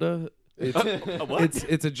Chelada.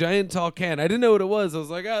 It's a giant tall can. I didn't know what it was. I was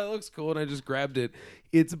like, it looks cool, and I just grabbed it.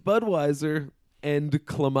 It's Budweiser and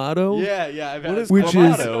Clamato. Yeah. I've had Which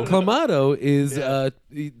Clamato? is Clamato is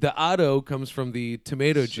the Otto comes from the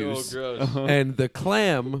tomato juice, So gross. and the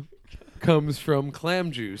clam comes from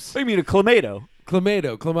clam juice. What do you mean a clamato?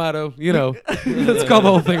 Clamato, let's call the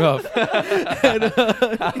whole thing off.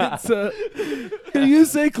 And you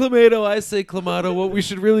say Clamato, I say Clamato. What we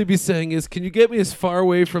should really be saying is, can you get me as far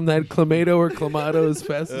away from that Clamato or Clamato as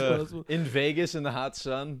fast as possible? In Vegas in the hot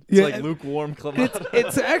sun, it's like lukewarm Clamato.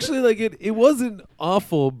 It's actually like it wasn't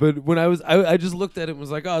awful, but when I just looked at it and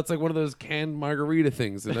was like, it's like one of those canned margarita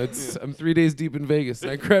things, and I'm 3 days deep in Vegas,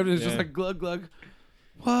 and I grabbed it, it's just like glug glug.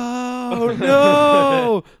 Wow. Oh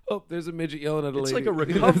no! Oh, there's a midget yelling at a lady. It's like a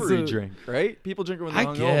recovery drink, right? People drink it when they're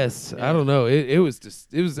hungover. I guess. I don't know. It was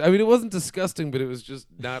just. It was. I mean, it wasn't disgusting, but it was just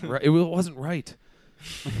not right. It wasn't right.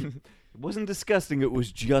 It wasn't disgusting. It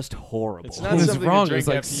was just horrible. It's not It was something wrong. to It was, drink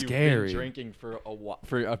like, after scary. you've been drinking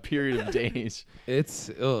for a period of days. It's.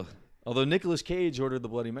 Ugh. Although Nicolas Cage ordered the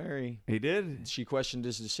Bloody Mary, He did. she questioned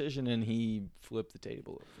his decision and he flipped the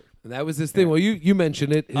table over. And that was his thing. Well, you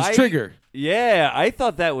mentioned it. His trigger. Yeah, I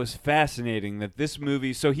thought that was fascinating that this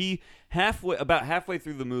movie. So he about halfway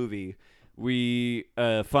through the movie, we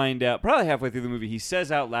find out probably halfway through the movie, he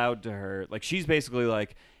says out loud to her, like she's basically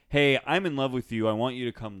like, "Hey, I'm in love with you. I want you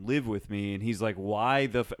to come live with me." And he's like, "Why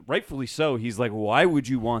the?" Rightfully so. He's like, "Why would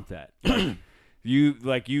you want that?"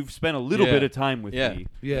 You've spent a little bit of time with me.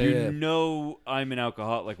 You know I'm an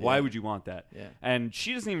alcoholic. Like, why would you want that? Yeah. And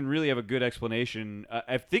she doesn't even really have a good explanation.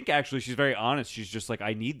 I think actually she's very honest. She's just like,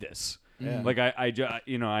 I need this. Yeah. Like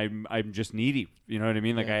I'm just needy. You know what I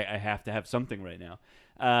mean? Like I have to have something right now.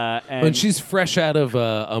 And she's fresh out of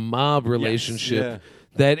a mob relationship. Yeah.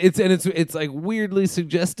 That it's like weirdly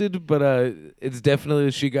suggested, but it's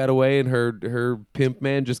definitely she got away and her pimp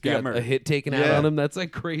man just got a hit taken out on him. That's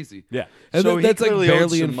like crazy. Yeah, and so that's like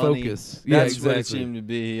barely in money. focus. That's exactly. what it seemed to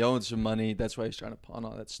be. He owed some money. That's why he's trying to pawn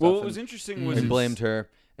all that stuff. Well, what was interesting was he blamed her,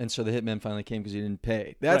 and so the hitman finally came because he didn't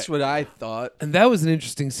pay. That's what I thought. And that was an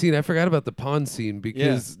interesting scene. I forgot about the pawn scene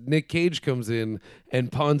because Nick Cage comes in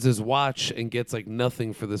and pawns his watch and gets like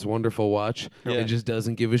nothing for this wonderful watch and just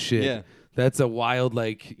doesn't give a shit. Yeah. That's a wild,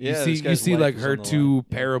 like, you see like her two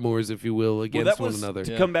paramours, if you will, against one another.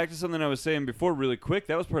 To come back to something I was saying before really quick,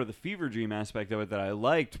 that was part of the fever dream aspect of it that I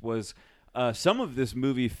liked was some of this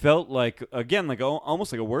movie felt like, again, like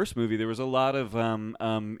almost like a worse movie. There was a lot of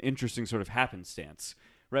interesting sort of happenstance.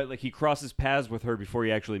 Right, like he crosses paths with her before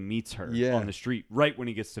he actually meets her on the street, right when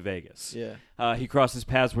he gets to Vegas. Yeah, he crosses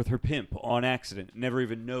paths with her pimp on accident, never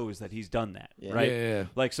even knows that he's done that. Yeah. Right, Yeah.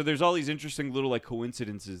 like so. There's all these interesting little like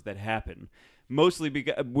coincidences that happen, mostly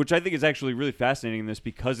which I think is actually really fascinating in this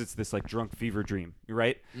because it's this like drunk fever dream,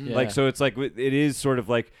 right? Yeah. Like so, it's like it is sort of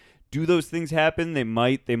like. Do those things happen? They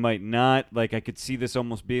might not. Like I could see this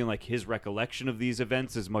almost being like his recollection of these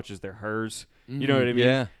events as much as they're hers. You know what I mean?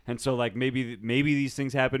 Yeah. And so like maybe these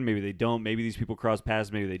things happen, maybe they don't. Maybe these people cross paths,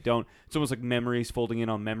 maybe they don't. It's almost like memories folding in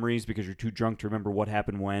on memories because you're too drunk to remember what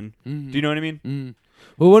happened when. Do you know what I mean?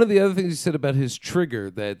 Well, one of the other things you said about his trigger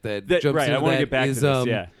that jumps right. into I want to that get back is, to this.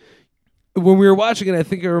 Yeah. when we were watching it, I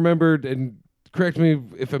think I remembered, and correct me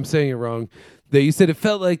if I'm saying it wrong, that you said it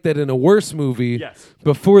felt like that in a worse movie,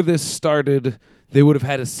 before this started, they would have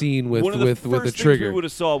had a scene with a trigger. One of the first things we would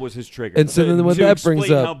have saw was his trigger. And so then what that brings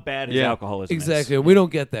up, how bad his alcoholism is. Exactly. And we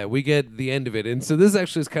don't get that. We get the end of it. And so this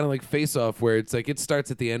actually is kind of like Face Off, where it's like it starts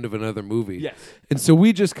at the end of another movie. Yes. And so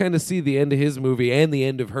we just kind of see the end of his movie and the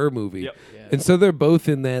end of her movie. Yep. Yeah. And so they're both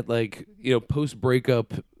in that like, post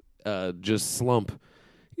breakup just slump.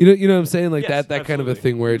 You know what I'm saying? Like Yes, that kind of a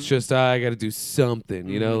thing where it's just I got to do something,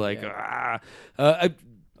 I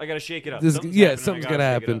got to shake it up. Something's got to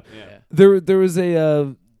happen. Yeah. There was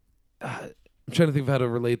a I'm trying to think of how to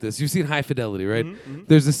relate this. You've seen High Fidelity, right?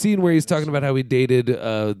 There's a scene where he's talking about how he dated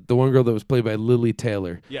the one girl that was played by Lily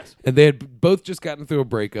Taylor. Yes. And they had both just gotten through a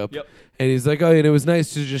breakup. Yep. And he's like, oh, and it was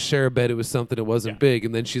nice to just share a bed. It was something that wasn't big.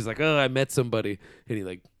 And then she's like, oh, I met somebody. And he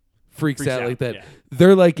like freaks out like that. Yeah.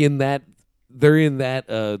 They're like in that. They're in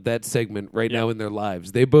that segment right now in their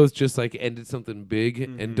lives. They both just like ended something big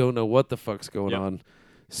and don't know what the fuck's going on.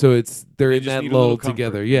 So they're in that lull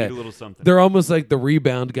together. Yeah, need a little something. They're almost like the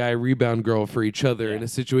rebound guy, rebound girl for each other in a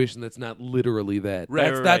situation that's not literally that.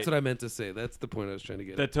 That's what I meant to say. That's the point I was trying to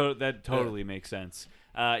get. That totally makes sense.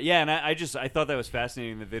 And I thought that was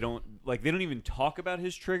fascinating that they don't even talk about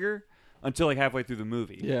his trigger until like halfway through the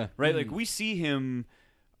movie. Yeah, right. Like we see him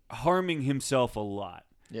harming himself a lot.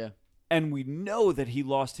 Yeah. And we know that he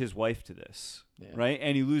lost his wife to this, right?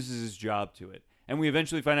 And he loses his job to it. And we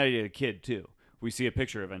eventually find out he had a kid, too. We see a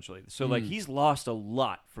picture eventually. So, like, he's lost a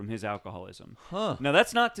lot from his alcoholism. Huh. Now,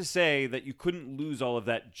 that's not to say that you couldn't lose all of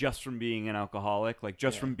that just from being an alcoholic, like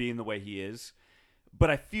just from being the way he is. But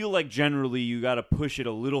I feel like generally you got to push it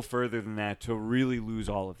a little further than that to really lose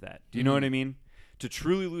all of that. Do you know what I mean? To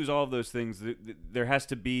truly lose all of those things, there has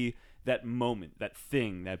to be that moment, that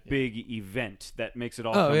thing, that big event that makes it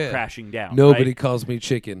all come crashing down. Nobody calls me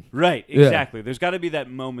chicken. Right, exactly. There's got to be that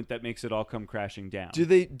moment that makes it all come crashing down. Do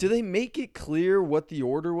they make it clear what the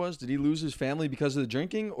order was? Did he lose his family because of the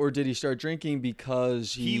drinking, or did he start drinking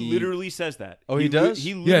because he literally says that. Oh, he does?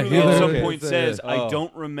 He literally at some point says, Oh. I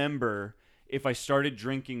don't remember if I started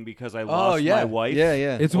drinking because I lost my wife.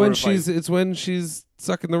 Yeah. It's when she's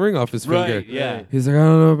sucking the ring off his finger. Right, yeah. He's like, I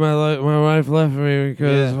don't know if my wife left me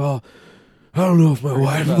because, well, I don't know if my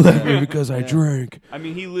wife left me because I drank. I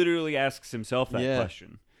mean, he literally asks himself that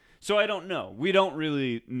question. So I don't know. We don't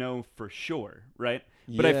really know for sure, right?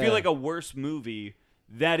 But I feel like a worse movie,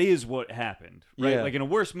 that is what happened, right? Yeah. Like in a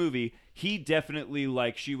worse movie, he definitely,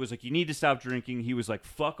 like, she was like, you need to stop drinking. He was like,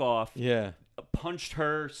 fuck off. Yeah. Punched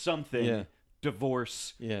her, something. Yeah.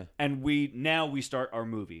 Divorce. Yeah. And we start our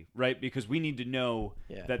movie, right? Because we need to know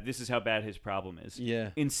that this is how bad his problem is. Yeah.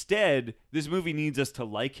 Instead, this movie needs us to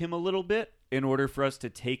like him a little bit in order for us to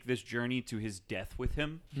take this journey to his death with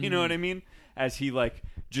him. You know what I mean? As he like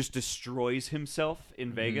just destroys himself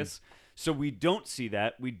in Vegas. So we don't see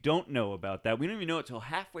that. We don't know about that. We don't even know it till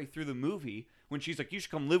halfway through the movie when she's like, you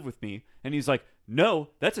should come live with me. And he's like, no,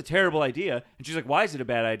 that's a terrible idea. And she's like, why is it a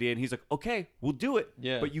bad idea? And he's like, okay, we'll do it.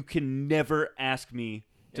 Yeah. But you can never ask me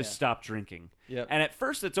to stop drinking. Yep. And at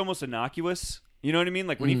first, it's almost innocuous. You know what I mean?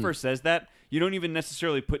 Like when he first says that, you don't even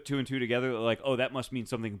necessarily put two and two together. Like, oh, that must mean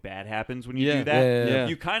something bad happens when you do that. Yeah.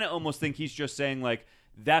 You kind of almost think he's just saying like,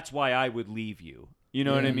 that's why I would leave you. You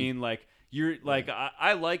know what I mean? Like you're like,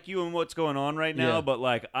 I like you and what's going on right now, but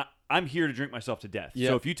like I'm here to drink myself to death.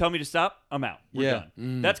 So if you tell me to stop, I'm out. We're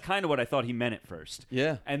done. That's kind of what I thought he meant at first.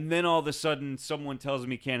 Yeah. And then all of a sudden, someone tells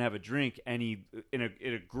him he can't have a drink, and he in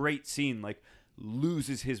a great scene like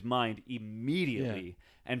loses his mind immediately.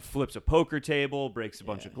 And flips a poker table, breaks a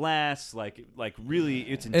bunch of glass, like really,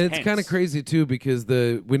 it's intense. And it's kind of crazy too because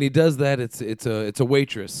when he does that, it's a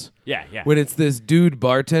waitress. Yeah. When it's this dude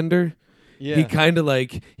bartender, Yeah. he kind of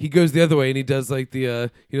like he goes the other way and he does like the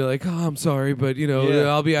like, oh, I'm sorry, but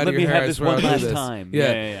I'll be out Let of your me hair. have this I swear one I'll do last this. time.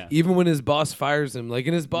 Yeah. Yeah. Even when his boss fires him, like,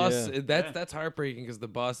 and his boss, Yeah. that's heartbreaking because the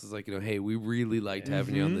boss is like, hey, we really liked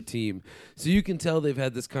having you on the team. So you can tell they've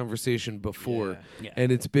had this conversation before,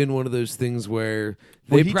 and it's been one of those things where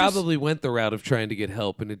they probably went the route of trying to get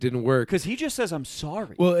help and it didn't work. Because he just says, I'm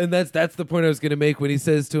sorry. Well, and that's the point I was going to make when he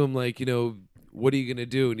says to him, like, what are you going to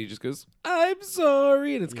do? And he just goes, I'm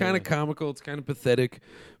sorry. And it's kind of comical. It's kind of pathetic.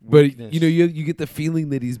 But, Weakness. you get the feeling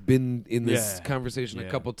that he's been in this conversation a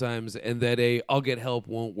couple times and that I'll get help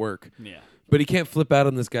won't work. Yeah. But he can't flip out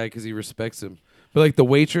on this guy because he respects him. But like the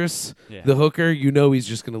waitress, the hooker, he's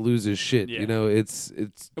just going to lose his shit. Yeah. It's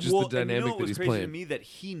just the dynamic that he's crazy playing. to me that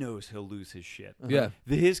he knows he'll lose his shit. Yeah.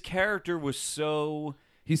 His character was so...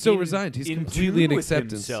 He's so resigned. He's completely in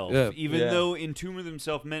acceptance. Even though in tune with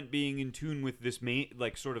himself meant being in tune with this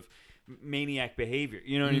sort of maniac behavior.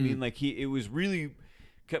 You know what I mean? Like it was really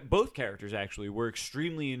both characters actually were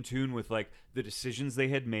extremely in tune with like the decisions they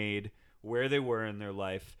had made, where they were in their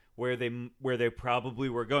life, where they probably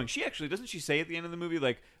were going. She actually doesn't she say at the end of the movie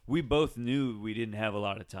like we both knew we didn't have a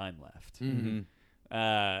lot of time left. Mm-hmm.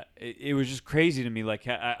 It was just crazy to me. Like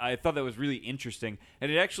I thought that was really interesting, and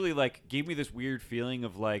it actually like gave me this weird feeling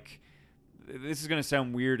of like, this is gonna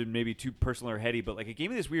sound weird and maybe too personal or heady, but like it gave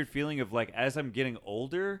me this weird feeling of like as I'm getting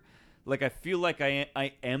older, like I feel like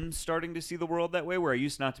I am starting to see the world that way where I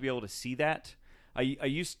used not to be able to see that. I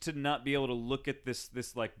used to not be able to look at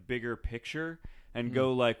this like bigger picture and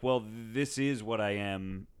go like, well, this is what I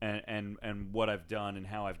am and what I've done and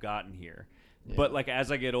how I've gotten here. Yeah. But like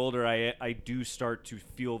as I get older, I do start to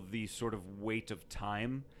feel the sort of weight of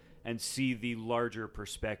time and see the larger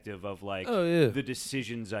perspective of like the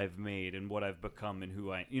decisions I've made and what I've become and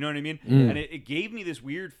who you know what I mean? And it gave me this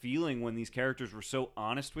weird feeling when these characters were so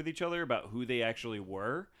honest with each other about who they actually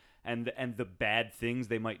were and the bad things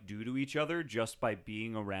they might do to each other just by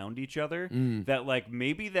being around each other, that like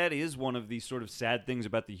maybe that is one of these sort of sad things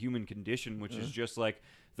about the human condition, which is just like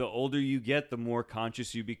the older you get, the more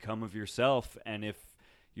conscious you become of yourself. And if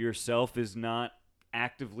yourself is not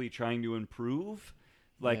actively trying to improve,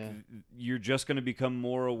 like you're just going to become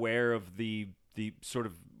more aware of the sort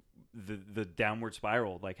of the downward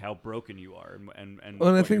spiral, like how broken you are. And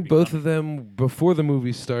I think both of them, before the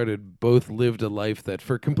movie started, both lived a life that,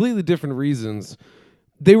 for completely different reasons,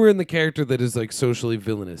 they were in the character that is like socially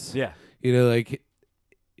villainous. Yeah. Like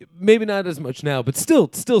maybe not as much now, but still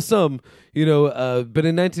some, but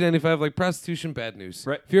in 1995, like prostitution, bad news.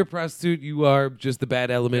 Right. If you're a prostitute, you are just the bad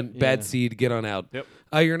element, bad seed, get on out. Yep.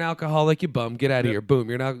 You're an alcoholic, you bum, get out of here. Boom.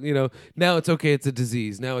 You're not, now it's okay, it's a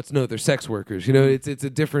disease. Now it's no, they're sex workers. It's a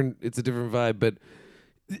different vibe, but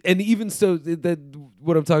and even so that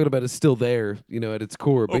what I'm talking about is still there, at its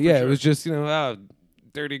core. But sure. It was just,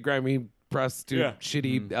 dirty, grimy prostitute,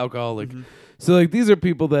 shitty alcoholic. Mm-hmm. So like these are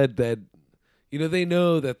people that they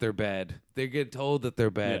know that they're bad. They get told that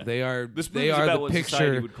they're bad. Yeah. They are This they movie's are about the what society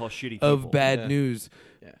picture would call shitty of people. bad news.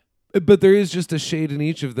 Yeah. But there is just a shade in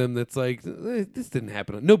each of them that's like, this didn't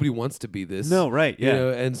happen. Nobody wants to be this. No, right?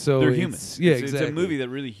 Yeah, and so they're humans. Yeah, It's exactly. a movie that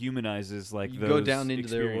really humanizes like you those go down into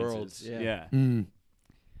their worlds. Yeah. Mm.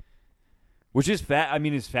 Which is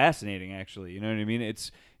is fascinating, actually. You know what I mean?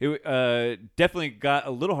 It definitely got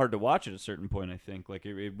a little hard to watch at a certain point. I think, like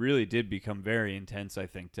it really did become very intense. I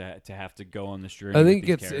think to have to go on this journey. I think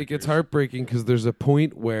it gets heartbreaking because there's a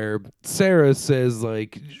point where Sarah says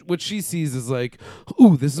like what she sees is like,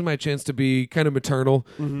 "Ooh, this is my chance to be kind of maternal.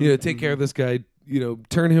 Take care of this guy.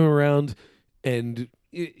 Turn him around." And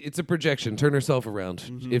it's a projection. Turn herself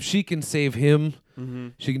around. If she can save him,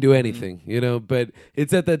 she can do anything. But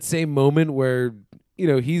it's at that same moment where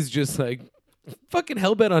he's just like fucking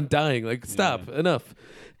hellbent on dying. Like, stop, enough.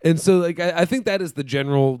 And so, like, I think that is the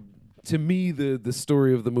general. To me, the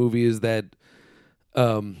story of the movie is that.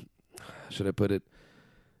 Should I put it?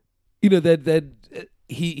 That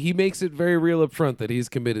he makes it very real up front that he's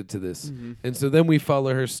committed to this. And so then we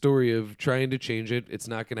follow her story of trying to change it. It's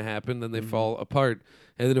not going to happen. Then they fall apart.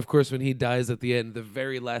 And then, of course, when he dies at the end, the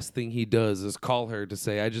very last thing he does is call her to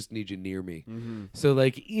say, I just need you near me. So,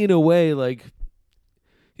 like, in a way, like,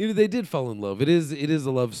 they did fall in love. It is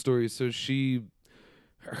a love story. So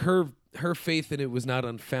her faith in it was not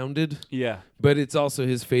unfounded. Yeah. But it's also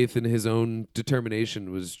his faith in his own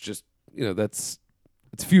determination was just, it's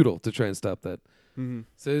futile to try and stop that.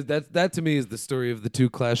 So that to me is the story of the two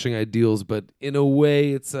clashing ideals, but in a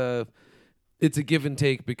way it's a give and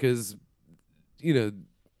take because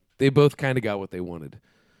they both kind of got what they wanted.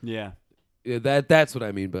 Yeah. That's what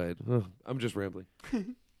I mean by it. I'm just rambling.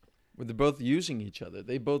 Well, they're both using each other.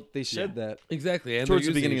 They said that exactly, and towards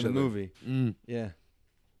the beginning of the movie. Yeah.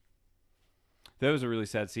 That was a really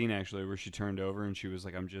sad scene, actually, where she turned over and she was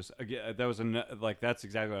like, that's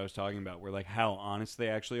exactly what I was talking about, where like how honest they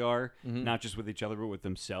actually are, not just with each other, but with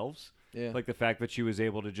themselves. Yeah. Like the fact that she was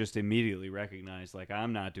able to just immediately recognize, like,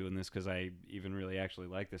 I'm not doing this because I even really actually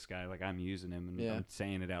like this guy. Like, I'm using him and I'm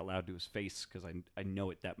saying it out loud to his face because I know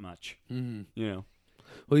it that much.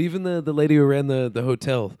 Well, even the lady who ran the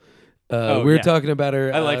hotel. We were talking about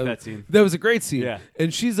her. I like that scene. That was a great scene. Yeah.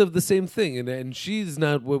 And she's of the same thing. And she's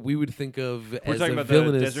not what we would think of We're as talking a about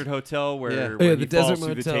villainous. the desert hotel where the he desert falls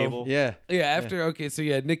through the motel. table. Yeah. Yeah, okay, so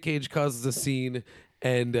Nick Cage causes a scene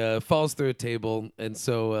and falls through a table. And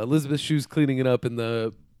so Elizabeth Shue's cleaning it up, and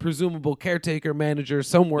the presumable caretaker, manager,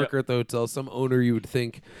 some worker at the hotel, some owner you would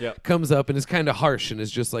think, comes up and is kind of harsh and is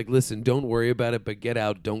just like, listen, don't worry about it, but get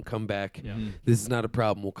out, don't come back. This is not a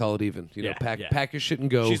problem. We'll call it even. Pack your shit and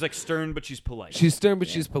go. She's like stern, but she's polite. She's stern, but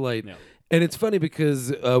she's polite. Yeah. And it's funny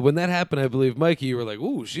because when that happened, I believe, Mikey, you were like,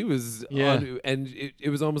 ooh, she was on, and it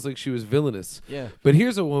was almost like she was villainous. Yeah. But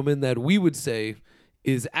here's a woman that we would say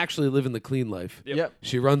is actually living the clean life. Yep.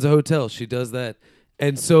 She runs a hotel. She does that.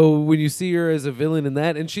 And so when you see her as a villain in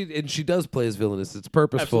that, and she does play as villainous, it's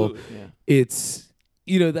purposeful. Absolutely. Yeah. It's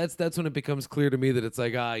that's when it becomes clear to me that it's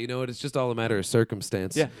like, you know what, it's just all a matter of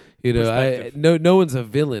circumstance. Yeah. No one's a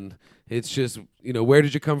villain. It's just, where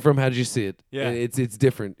did you come from? How did you see it? Yeah. And it's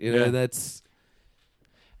different. And that's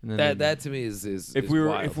And then that to me is if we were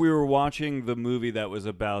wild. if we were watching the movie that was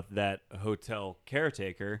about that hotel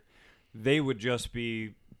caretaker, they would just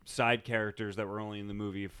be side characters that were only in the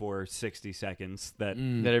movie for 60 seconds that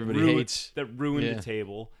everybody hates, that ruined the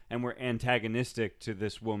table and were antagonistic to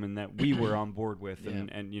this woman that we were on board with,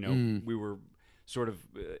 and we were sort of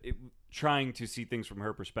trying to see things from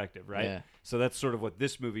her perspective, right? Yeah. So that's sort of what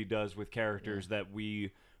this movie does with characters that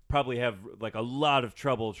we probably have like a lot of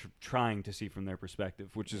trouble trying to see from their perspective,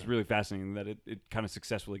 which is really fascinating that it kind of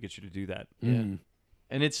successfully gets you to do that.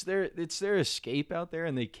 And it's their escape out there,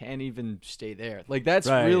 and they can't even stay there. Like that's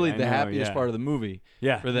really the happiest part of the movie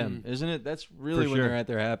for them, isn't it? That's really when they're at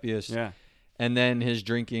their happiest. Yeah. And then his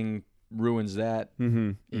drinking ruins that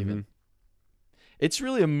even. It's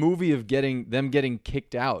really a movie of them getting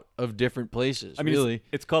kicked out of different places. I mean,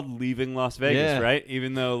 it's called Leaving Las Vegas, right?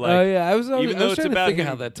 Even though, I was trying to think of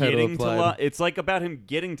how that title applied. It's like about him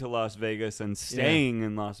getting to Las Vegas and staying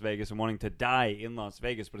in Las Vegas and wanting to die in Las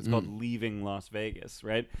Vegas, but it's called Leaving Las Vegas,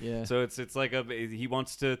 right? Yeah. So it's like he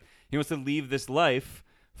wants to leave this life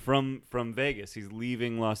from Vegas. He's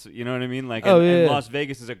leaving you know what I mean? Like, and Las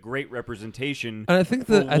Vegas is a great representation. And I think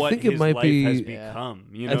it might life be has become.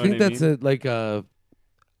 You know I think what that's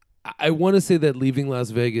I want to say that leaving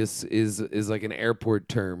Las Vegas is like an airport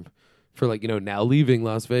term for like, now leaving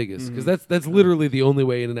Las Vegas, because that's literally the only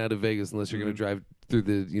way in and out of Vegas unless you're going to drive through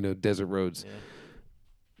the desert roads. Yeah.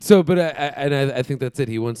 So, but I think that's it.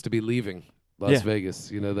 He wants to be leaving Las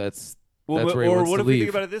Vegas. That's. that's where he wants to leave. Or what if we think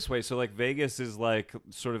about it this way? So like Vegas is like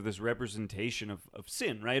sort of this representation of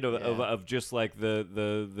sin, right? Of just like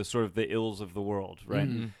the sort of the ills of the world, right?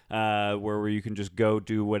 Mm-hmm. Where you can just go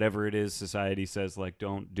do whatever it is society says, like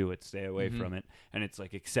don't do it, stay away from it, and it's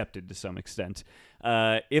like accepted to some extent.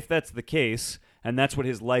 If that's the case, and that's what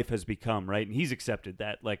his life has become, right? And he's accepted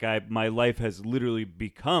that. Like my life has literally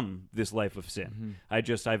become this life of sin.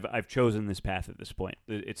 I've chosen this path at this point.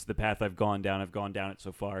 It's the path I've gone down. I've gone down it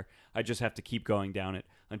so far. I just have to keep going down it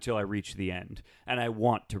until I reach the end. And I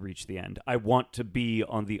want to reach the end. I want to be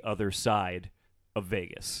on the other side of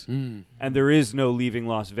Vegas. And there is no leaving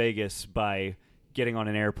Las Vegas by getting on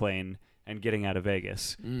an airplane and getting out of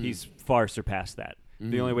Vegas. He's far surpassed that.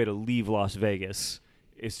 The only way to leave Las Vegas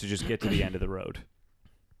is to just get to the end of the road,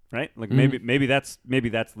 right? Like maybe that's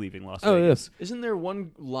leaving Las Vegas. Yes. Isn't there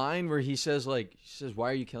one line where he says why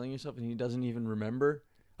are you killing yourself, and he doesn't even remember?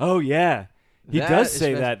 Oh yeah, he does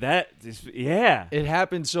say that. It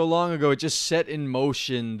happened so long ago. It just set in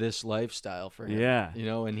motion this lifestyle for him. Yeah,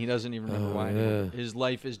 and he doesn't even remember why. His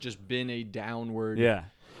life has just been a downward. Yeah.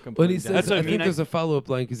 But he says, I think there's a follow-up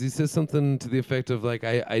line because he says something to the effect of like,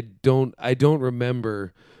 I don't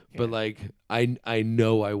remember. But like I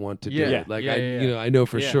know I want to do it. Like I know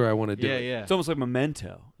for sure I want to do it. Yeah. It's almost like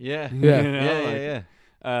Memento. Yeah. Yeah.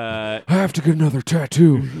 I have to get another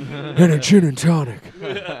tattoo and a gin and tonic.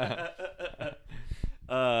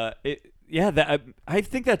 I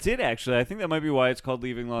think that's it. Actually, I think that might be why it's called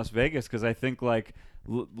Leaving Las Vegas, because I think like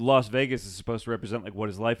Las Vegas is supposed to represent like what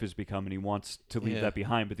his life has become, and he wants to leave that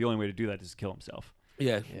behind. But the only way to do that is to kill himself.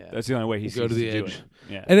 Yeah, that's the only way he sees go to the do edge. It.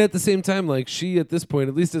 Yeah, and at the same time, like she, at this point,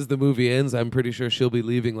 at least as the movie ends, I'm pretty sure she'll be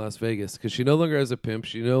leaving Las Vegas because she no longer has a pimp.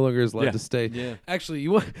 She no longer is allowed to stay. Yeah. Actually,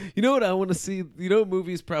 you know what I want to see? You know, what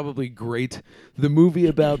movie's probably great. The movie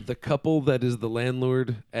about the couple that is the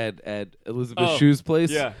landlord at Elizabeth Shue's place.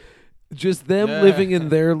 Yeah. Just them living in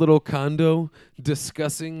their little condo,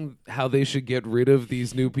 discussing how they should get rid of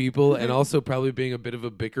these new people, and also probably being a bit of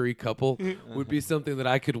a bickery couple would be something that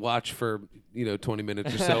I could watch for 20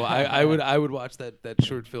 minutes or so. I would watch that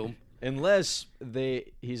short film. Unless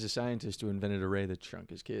he's a scientist who invented a ray that shrunk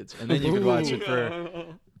his kids, and then you could watch it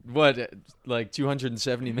for like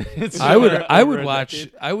 270 minutes. I would watch.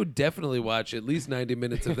 I would definitely watch at least 90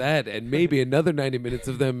 minutes of that, and maybe another 90 minutes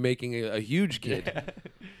of them making a huge kid. Yeah.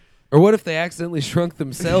 Or what if they accidentally shrunk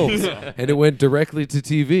themselves and it went directly to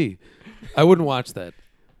TV? I wouldn't watch that.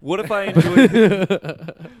 What if I enjoyed?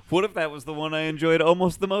 What if that was the one I enjoyed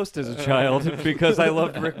almost the most as a child because I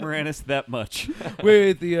loved Rick Moranis that much?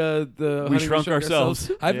 Wait, the We Shrunk Ourselves.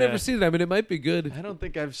 I've never seen it. I mean, it might be good. I don't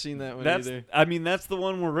think I've seen that one either. I mean, that's the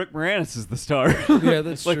one where Rick Moranis is the star. Yeah,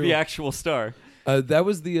 that's like true. The actual star. That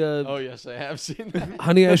was the. Oh yes, I have seen that.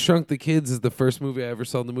 Honey, I Shrunk the Kids is the first movie I ever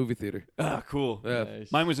saw in the movie theater. Ah, cool. Yeah.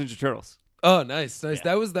 Nice. Mine was Ninja Turtles. Oh, nice. Yeah.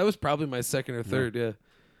 That was probably my second or third. Yeah.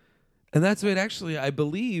 And that's it. Actually, I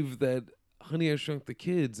believe that Honey, I Shrunk the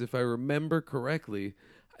Kids, if I remember correctly,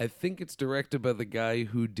 I think it's directed by the guy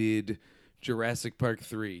who did Jurassic Park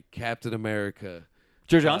 3, Captain America,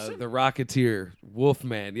 Joe Johnston, The Rocketeer,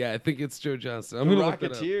 Wolfman. Yeah, I think it's Joe Johnston. The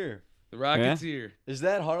Rocketeer. The Rocketeer. Yeah? Is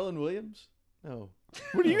that Harlan Williams? No.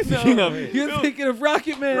 What are you thinking of? You're thinking of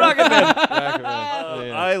Rocket Man. Rocket Man.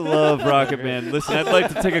 Yeah. I love Rocket Man. Listen, I'd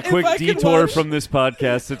like to take a quick detour from this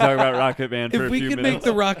podcast to talk about Rocket Man for a few minutes. If we could make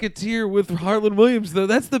The Rocketeer with Harlan Williams, though,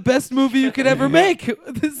 that's the best movie you could ever make.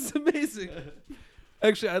 This is amazing.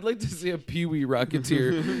 Actually, I'd like to see a Pee-wee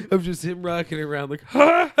Rocketeer of just him rocking around like,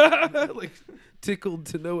 like tickled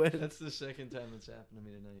to no end. That's the second time that's happened to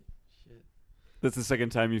me tonight. Shit. That's the second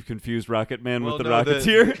time you've confused Rocket Man with the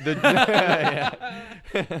Rocketeer.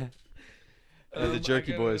 The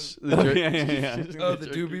Jerky Boys. Yeah. The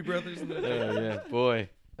Doobie Brothers. Yeah. Boy,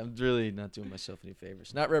 I'm really not doing myself any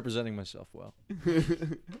favors. Not representing myself well.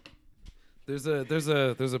 There's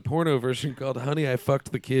a porno version called Honey, I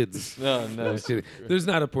Fucked the Kids. No. There's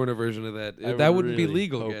not a porno version of that. That wouldn't be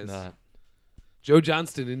legal, guys. Not. Joe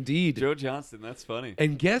Johnston, indeed. Joe Johnston, that's funny.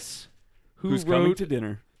 And guess who's coming to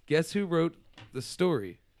dinner? Guess who wrote the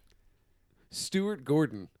story? Stuart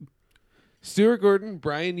Gordon. Stuart Gordon,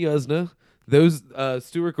 Brian Yuzna.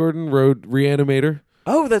 Stuart Gordon wrote Reanimator.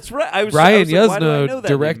 Oh, that's right. Brian Yuzna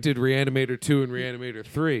directed Reanimator 2 and Reanimator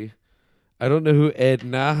 3. I don't know who Ed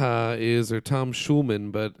Naha is or Tom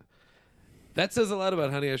Schulman, but That says a lot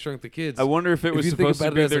about Honey, I Shrunk the Kids. I wonder if it was supposed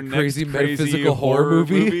to be their crazy next metaphysical horror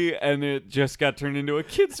movie, and it just got turned into a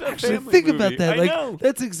kids' Actually, family think movie. about that. I know.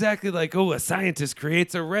 That's exactly like, a scientist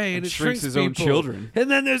creates a ray and it shrinks his own people. children.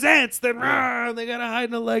 And then there's ants that and they gotta hide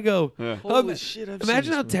in a Lego. Yeah. Holy shit!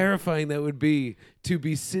 Imagine how terrifying that would be to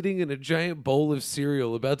be sitting in a giant bowl of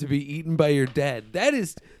cereal about to be eaten by your dad. That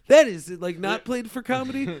is like not played for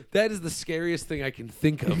comedy. That is the scariest thing I can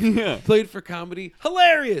think of. Yeah. Played for comedy,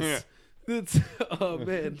 hilarious. That's oh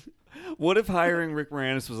man. What if hiring Rick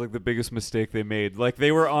Moranis was like the biggest mistake they made? Like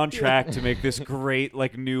they were on track to make this great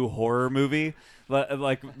like new horror movie, but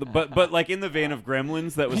like in the vein of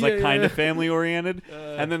Gremlins that was like kind of family oriented,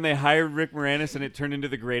 and then they hired Rick Moranis and it turned into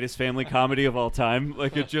the greatest family comedy of all time.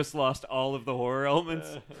 Like it just lost all of the horror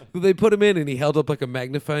elements. They put him in and he held up like a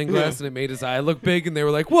magnifying glass and it made his eye look big and they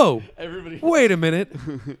were like, "Whoa, wait a minute,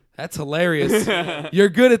 that's hilarious. You're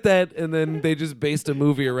good at that." And then they just based a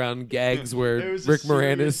movie around gags where Rick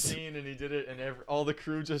Moranis scene and he did it, and all the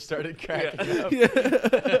crew just started cracking up.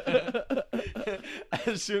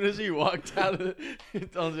 As soon as he walked out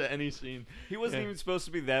of any scene, he wasn't even supposed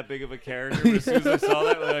to be that big of a character. But as soon as I saw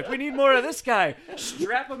that, we're like, we need more of this guy.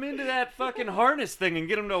 Strap him into that fucking harness thing and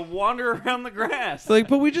get him to wander around the grass. Like,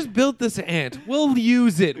 but we just built this ant. We'll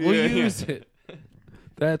use it. We'll use it.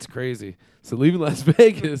 That's crazy. So leaving Las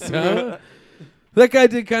Vegas, huh? That guy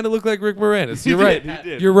did kind of look like Rick Moranis. You're right. He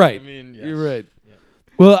did. You're right. I mean, yes. You're right. Yeah.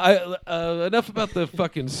 Well, enough about the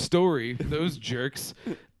fucking story. Those jerks.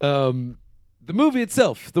 The movie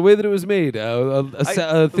itself, the way that it was made,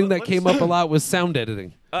 a thing that came up a lot was sound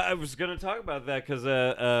editing. I was going to talk about that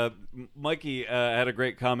because Mikey had a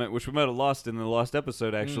great comment, which we might have lost in the lost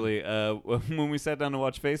episode, actually. When we sat down to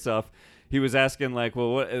watch Face Off, he was asking, like,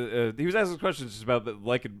 well, what? He was asking questions just about,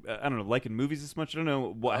 liking movies this much. I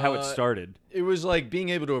don't know how it started. It was like being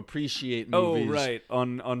able to appreciate movies. Oh, right.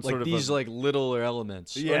 On like sort of these like littler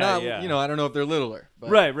elements. Yeah, or not, yeah. I don't know if they're littler. But,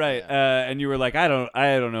 right. Yeah. And you were like, I don't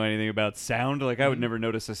know anything about sound. Like, I would never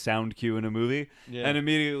notice a sound cue in a movie. Yeah. And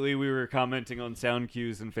immediately we were commenting on sound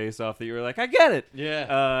cues and Face Off that you were like, I get it.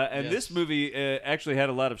 Yeah. And this movie actually had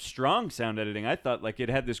a lot of strong sound editing. I thought like it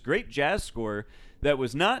had this great jazz score that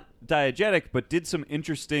was not diegetic, but did some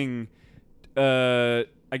interesting, I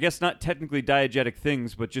guess not technically diegetic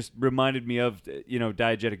things, but just reminded me of,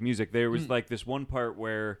 diegetic music. There was like this one part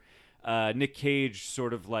where Nick Cage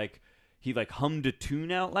sort of like, he like hummed a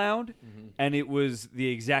tune out loud, and it was the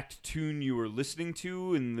exact tune you were listening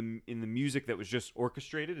to in the music that was just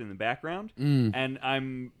orchestrated in the background. And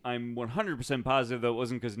I'm 100% positive that it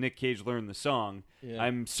wasn't because Nick Cage learned the song. Yeah.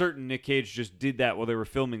 I'm certain Nick Cage just did that while they were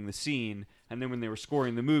filming the scene, and then when they were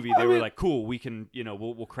scoring the movie, they were like, "Cool, we can,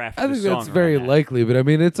 we'll craft." I think that's very likely, but I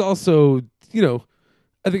mean, it's also,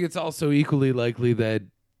 I think it's also equally likely that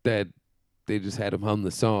they just had him hum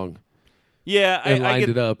the song. Yeah, and lined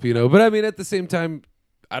it up, But I mean, at the same time,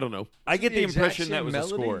 I don't know. I get the impression that was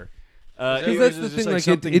melody? A score. Because that's the thing, like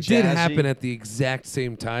it did happen at the exact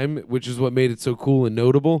same time, which is what made it so cool and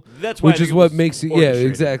notable. That's why which is what makes it, yeah,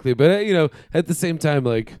 exactly. But at the same time,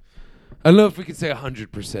 like I don't know if we could say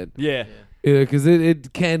 100%. Yeah. Because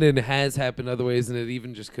it can and has happened other ways, and it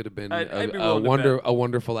even just could have been a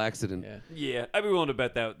wonderful accident. Yeah, I'd be willing to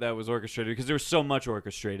bet that was orchestrated because there was so much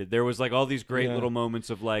orchestrated. There was like all these great little moments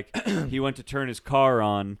of like he went to turn his car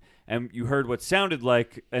on, and you heard what sounded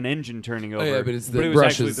like an engine turning over. Oh, yeah, but it was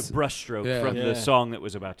actually the brushstroke from the song that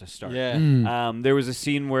was about to start. Yeah. There was a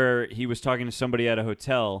scene where he was talking to somebody at a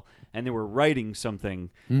hotel, and they were writing something,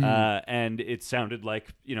 and it sounded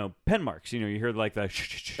like pen marks. You heard like the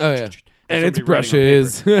and it's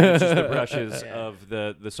brushes. It's just the brushes of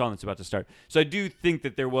the song that's about to start. So I do think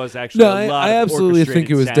that there was actually a lot I of absolutely think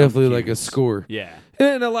it was definitely cues. like a score. Yeah.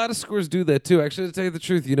 And a lot of scores do that too. Actually, to tell you the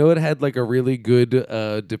truth, it had like a really good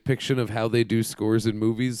depiction of how they do scores in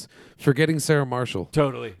movies. Forgetting Sarah Marshall.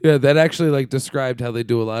 Totally. Yeah, that actually like described how they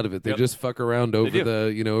do a lot of it. They just fuck around over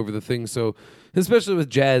over the thing. So especially with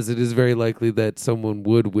jazz, it is very likely that someone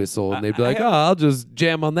would whistle and they'd be like, I'll just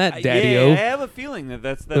jam on that, daddy-o. Yeah, I have a feeling that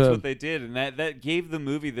that's what they did, and that gave the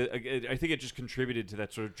movie I think it just contributed to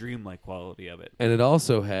that sort of dreamlike quality of it. And it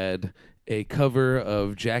also had a cover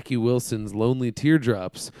of Jackie Wilson's Lonely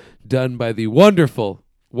Teardrops done by the wonderful,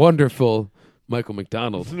 wonderful Michael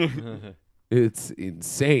McDonald. It's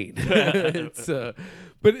insane.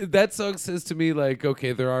 But that song says to me, like,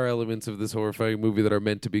 okay, there are elements of this horrifying movie that are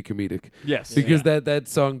meant to be comedic. Yes. Because that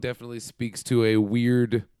song definitely speaks to a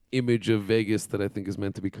weird image of Vegas that I think is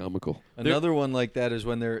meant to be comical. Another one like that is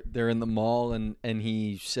when they're in the mall and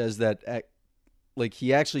he says that, like,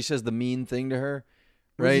 he actually says the mean thing to her,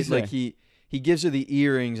 right? Like he he gives her the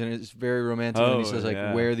earrings, and it's very romantic. And he says like,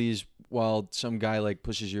 yeah. wear these while some guy like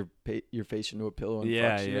pushes your face into a pillow and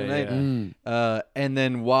fucks you tonight. Yeah. And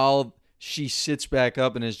then while she sits back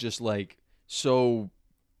up and is just like so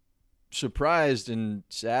surprised and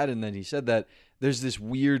sad, and then he said that there's this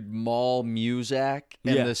weird mall music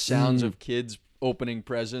and the sounds of kids opening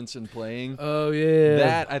presents and playing. Oh yeah,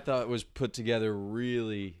 that I thought was put together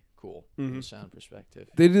really cool from a sound perspective.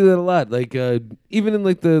 They do that a lot, like even in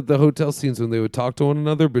like the hotel scenes when they would talk to one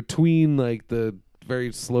another between like the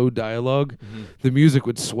very slow dialogue, the music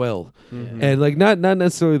would swell, and like not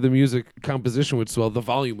necessarily the music composition would swell, the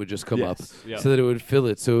volume would just come up so that it would fill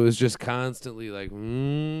it. So it was just constantly like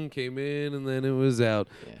came in and then it was out,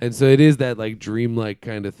 and so it is that like dreamlike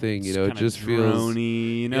kind of thing. You know, it just feels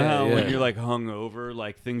droney. You know how when you're like hungover,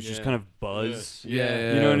 like things just kind of buzz.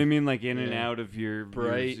 Yeah. You know what I mean, like in and out of your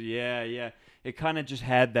bright. Yeah. It kind of just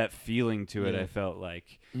had that feeling to it. I felt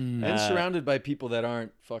like, and surrounded by people that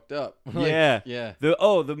aren't fucked up. Yeah. The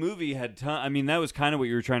The movie had I mean, that was kind of what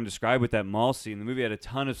you were trying to describe with that mall scene. The movie had a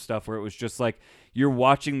ton of stuff where it was just like you're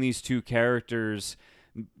watching these two characters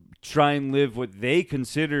try and live what they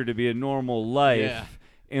consider to be a normal life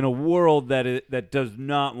in a world that does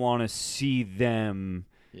not want to see them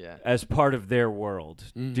as part of their world.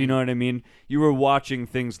 Do you know what I mean? You were watching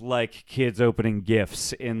things like kids opening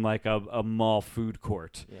gifts in like a mall food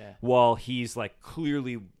court while he's like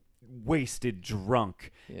clearly wasted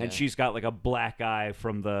drunk and she's got like a black eye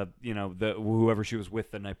from the whoever she was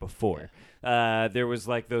with the night before. There was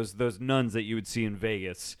like those nuns that you would see in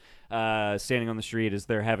Vegas standing on the street as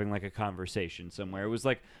they're having like a conversation somewhere. It was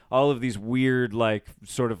like all of these weird like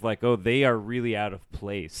sort of like, oh, they are really out of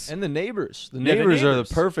place. And the neighbors are the neighbors.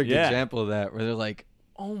 perfect example of that, where they're like,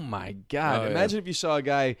 oh my God, imagine if you saw a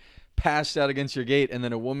guy passed out against your gate and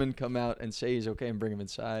then a woman come out and say he's okay and bring him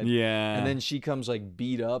inside, and then she comes like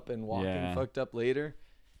beat up and walking fucked up later.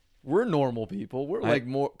 We're normal people. We're like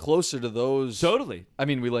more closer to those. Totally. I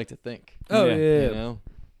mean, we like to think. Oh yeah. You know?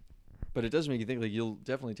 But it does make you think, like, you'll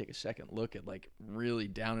definitely take a second look at like really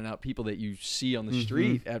down and out people that you see on the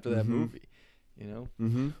street after that movie. You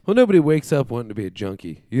know? Well, nobody wakes up wanting to be a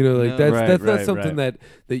junkie. You know, like that's not something that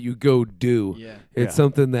you go do. Yeah. It's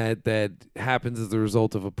something that happens as a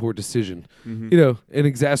result of a poor decision. You know, and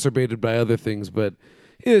exacerbated by other things. But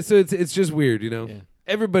so it's just weird. You know,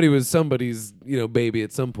 everybody was somebody's baby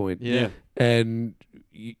at some point. Yeah. And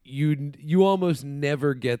you almost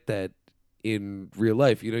never get that in real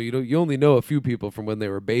life. You know, you only know a few people from when they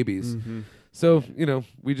were babies. So,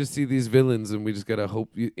 we just see these villains and we just got to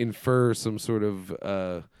infer some sort of,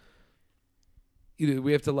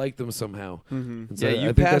 we have to like them somehow. And so you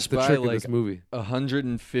I think pass that's the by trick of like this movie.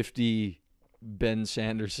 150 Ben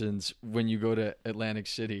Sandersons when you go to Atlantic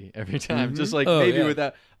City every time. Just like maybe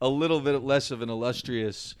without a little bit less of an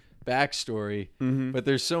illustrious backstory. But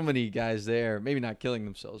there's so many guys there, maybe not killing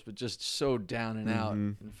themselves, but just so down and out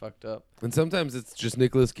and fucked up. And sometimes it's just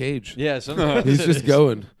Nicolas Cage. Yeah, sometimes he's just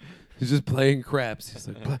going. He's just playing craps. He's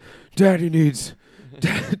like, Daddy needs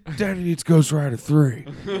Ghost Rider 3.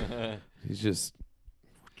 He's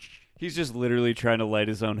just literally trying to light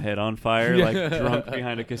his own head on fire, like drunk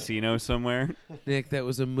behind a casino somewhere. Nick, that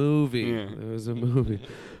was a movie. Yeah. That was a movie.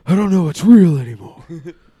 I don't know what's real anymore.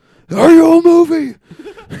 Are you a movie?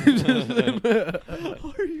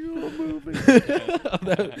 Are you a movie?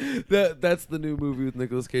 That's the new movie with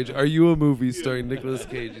Nicolas Cage. Are You a Movie starring Nicolas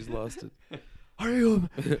Cage? He's lost it.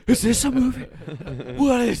 Is this a movie?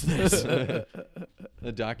 What is this?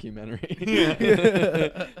 A documentary.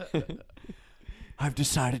 I've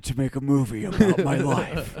decided to make a movie about my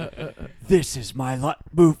life. This is my life.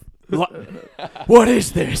 What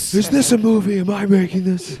is this? Is this a movie? Am I making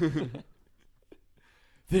this?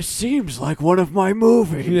 This seems like one of my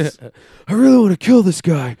movies. Yeah. I really want to kill this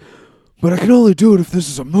guy, but I can only do it if this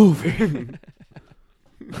is a movie.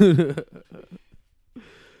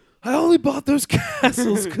 I only bought those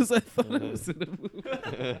castles because I thought it was in a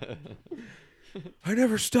movie. I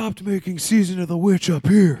never stopped making Season of the Witch up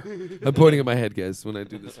here. I'm pointing at my head, guys, when I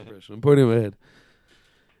do this impression. I'm pointing at my head.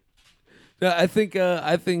 Now, I think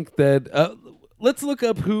that let's look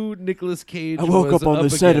up who Nicolas Cage was. I woke up on the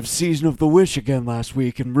set of against. Season of the Witch again last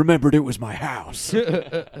week and remembered it was my house.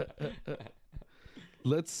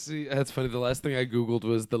 Let's see. That's funny. The last thing I Googled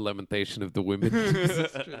was the lamentation of the women.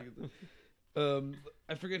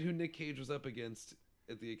 I forget who Nick Cage was up against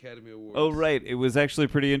at the Academy Awards. Oh, right. It was actually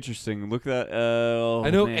pretty interesting. Look at that. I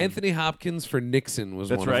know Anthony Hopkins for Nixon was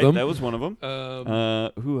one of them. That's right. That was one of them.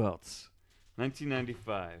 Who else?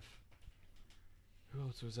 1995. Who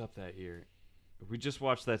else was up that year? We just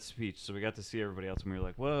watched that speech, so we got to see everybody else, and we were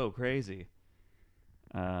like, whoa, crazy.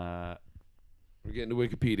 We're getting to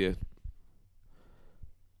Wikipedia.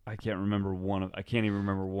 I can't even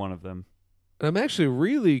remember one of them. I'm actually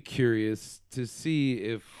really curious to see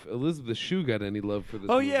if Elizabeth Shue got any love for this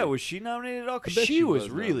movie. Yeah, was she nominated at all? Because she was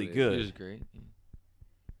really good. She was great.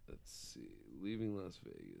 Let's see. Leaving Las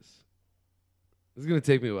Vegas. This is gonna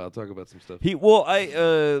take me a while to talk about some stuff.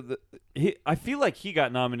 I feel like he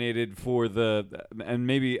got nominated for and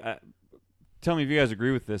maybe tell me if you guys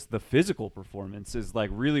agree with this. The physical performance is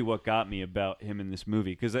like really what got me about him in this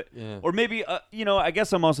movie, or maybe I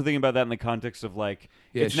guess I'm also thinking about that in the context of like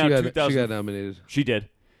it's now 2000. She got nominated. She did.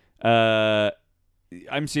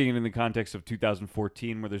 I'm seeing it in the context of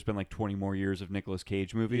 2014, where there's been like 20 more years of Nicolas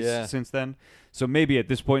Cage movies since then. So maybe at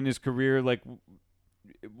this point in his career, like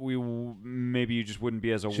maybe you just wouldn't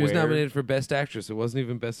be as aware. She was nominated for Best Actress. It wasn't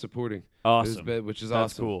even Best Supporting. Awesome. Which is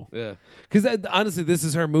That's awesome. Cool. Yeah. Because honestly, this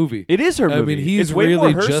is her movie. It is her movie. I mean, he's it's way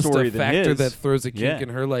really more her just story a than factor his. that throws a kink in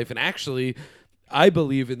her life. And actually, I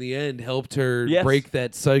believe in the end helped her break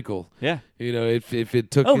that cycle. Yeah. If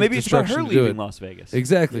it took maybe it's about her leaving Las Vegas.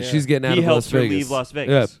 Exactly. Yeah. She's getting out of Las Vegas. He helps her leave Las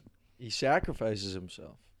Vegas. Yeah. He sacrifices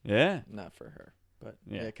himself. Yeah. Not for her. But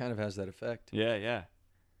it kind of has that effect. Yeah, yeah.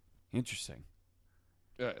 Interesting.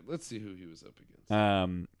 All right, let's see who he was up against.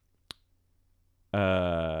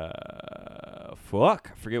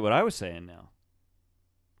 Fuck. I forget what I was saying now.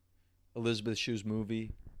 Elizabeth Shue's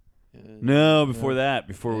movie. No, before that.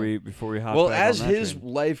 Before we hop Well, back as on that his train.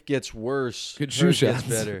 life gets worse, good hers shoe gets shots.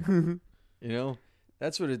 better.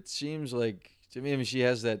 That's what it seems like to me. I mean, she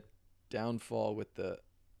has that downfall with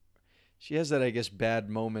she has that, I guess, bad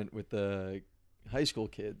moment with the high school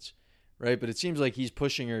kids, right? But it seems like he's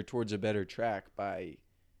pushing her towards a better track by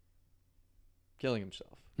killing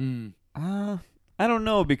himself. I don't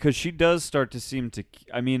know, because she does start to seem to.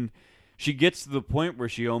 I mean, she gets to the point where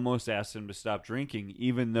she almost asks him to stop drinking,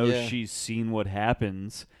 even though she's seen what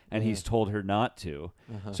happens and he's told her not to.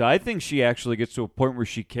 So I think she actually gets to a point where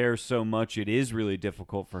she cares so much it is really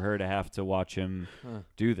difficult for her to have to watch him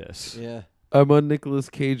do this. Yeah. I'm on Nicolas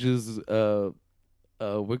Cage's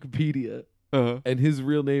Wikipedia, and his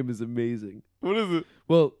real name is amazing. What is it?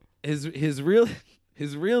 Well, his real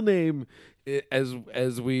name,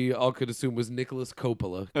 as we all could assume, was Nicholas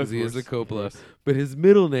Coppola, because he is a Coppola. But his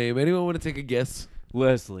middle name, anyone want to take a guess?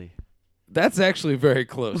 Leslie. That's actually very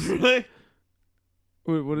close. Really?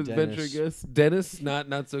 What is venture guess? Dennis?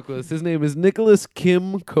 Not so close. His name is Nicholas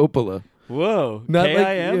Kim Coppola. Whoa. Not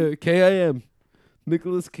K-I-M? like K-I-M.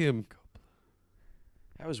 Nicholas Kim.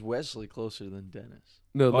 How is Wesley closer than Dennis?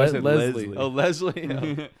 No, I said Leslie. Oh,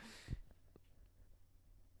 Leslie.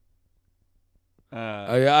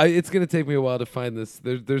 It's going to take me a while to find this.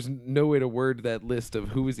 There's no way to word that list of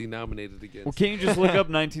who is he nominated against. Well, can't you just look up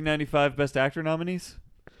 1995 Best Actor nominees?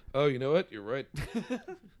 Oh, you know what? You're right.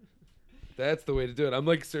 That's the way to do it. I'm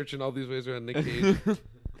like searching all these ways around Nick Cage.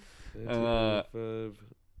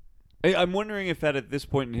 I'm wondering if that at this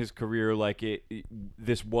point in his career, like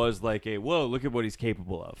this was like whoa, look at what he's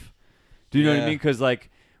capable of. Do you know what I mean? Because like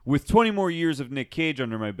with 20 more years of Nick Cage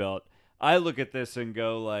under my belt, I look at this and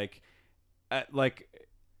go like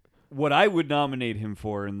what I would nominate him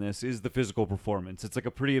for in this is the physical performance. It's like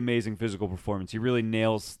a pretty amazing physical performance. He really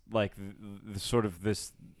nails like the sort of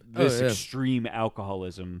this extreme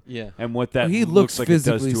alcoholism, and what that he looks like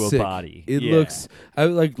physically it does to sick. a body. It looks.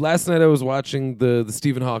 Like last night I was watching the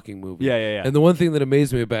Stephen Hawking movie. Yeah. And the one thing that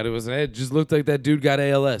amazed me about it was it just looked like that dude got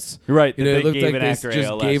ALS. Right. It looked like they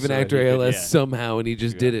just gave an actor ALS somehow, and he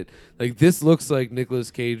just did it. Like this looks like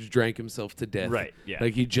Nicolas Cage drank himself to death. Right. Yeah.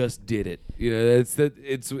 Like he just did it.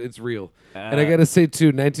 It's real. And I gotta say too,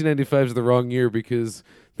 1995 is the wrong year because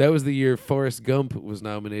that was the year Forrest Gump was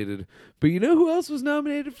nominated. But you know who else was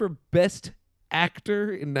nominated for Best Actor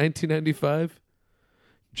in 1995?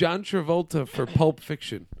 John Travolta for Pulp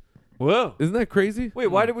Fiction. Whoa. Isn't that crazy? Wait,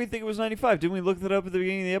 why did we think it was 95? Didn't we look that up at the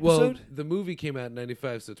beginning of the episode? Well, the movie came out in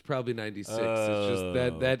 95, so it's probably 96. It's just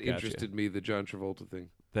that gotcha. interested me, the John Travolta thing.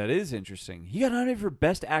 That is interesting. He got nominated for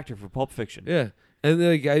Best Actor for Pulp Fiction. Yeah. And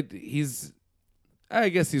I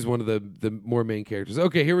guess he's one of the more main characters.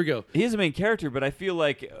 Okay, here we go. He is a main character, but I feel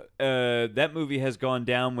like that movie has gone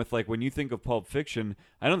down with, like, when you think of Pulp Fiction,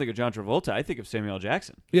 I don't think of John Travolta. I think of Samuel L.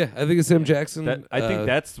 Jackson. Yeah, I think of Sam Jackson. I think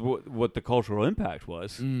that's what the cultural impact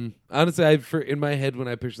was. Honestly, in my head, when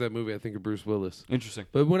I picture that movie, I think of Bruce Willis. Interesting.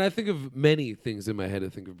 But when I think of many things in my head, I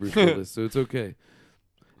think of Bruce Willis, so it's okay.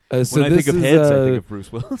 When I think of heads, I think of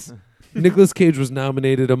Bruce Willis. Nicolas Cage was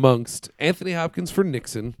nominated amongst Anthony Hopkins for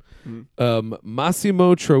Nixon,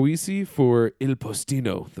 Massimo Troisi for Il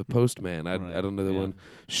Postino, the postman. I don't know that one.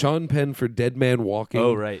 Sean Penn for Dead Man Walking.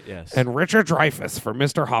 Oh, right, yes. And Richard Dreyfuss for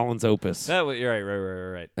Mr. Holland's Opus.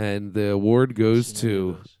 You're right. And the award goes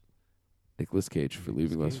to Nicolas Cage for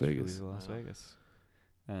Leaving Las Vegas.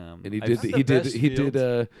 And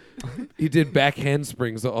he did back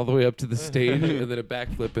handsprings all the way up to the stage, and then a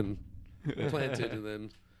backflip and planted, and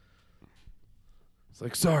then it's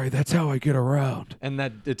like, sorry, that's how I get around. And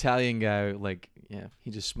that Italian guy,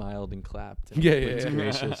 he just smiled and clapped. And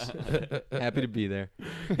gracious. Happy to be there.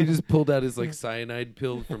 He just pulled out his cyanide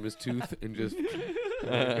pill from his tooth and just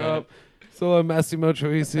so I'm Massimo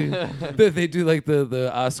Troisi. They do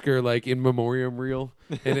the Oscar in memoriam reel,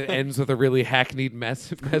 and it ends with a really hackneyed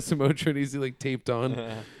Massimo Troisi taped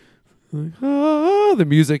on. The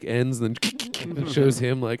music ends, and then it shows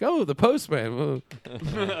him the postman.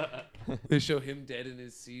 They show him dead in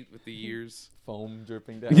his seat with the ears, foam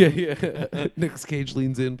dripping down. Yeah. Nicolas Cage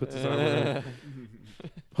leans in, puts his arm around,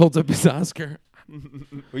 holds up his Oscar.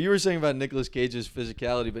 Well, you were saying about Nicolas Cage's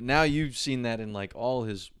physicality, but now you've seen that in all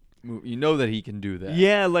his. You know that he can do that.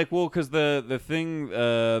 Yeah, because the thing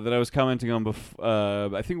that I was commenting on before,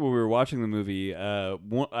 I think when we were watching the movie,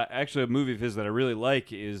 actually a movie of his that I really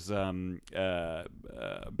like is Bad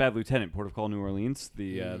Lieutenant, Port of Call, New Orleans,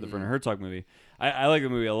 the Werner Herzog movie. I like the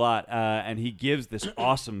movie a lot, and he gives this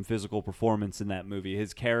awesome physical performance in that movie.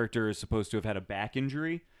 His character is supposed to have had a back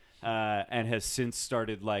injury. And has since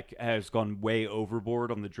has gone way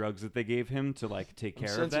overboard on the drugs that they gave him to take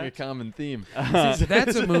care of that. A common theme.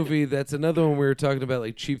 That's a movie. That's another one we were talking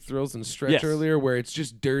about, Cheap Thrills and Stretch earlier, where it's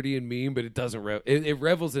just dirty and mean, but it doesn't. It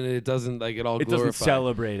revels in it. It doesn't it all. It glorify. Doesn't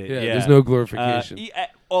celebrate it. Yeah, there's no glorification.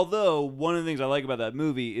 Although one of the things I like about that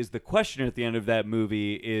movie is the question at the end of that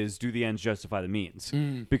movie is, do the ends justify the means?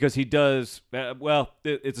 Because he does.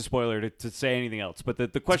 It's a spoiler to say anything else, but the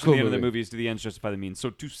question at the end of the movie is, do the ends justify the means?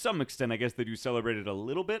 So to some extent, I guess they do celebrate it a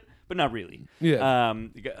little bit, but not really. Yeah.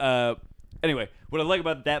 Anyway, what I like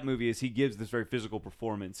about that movie is he gives this very physical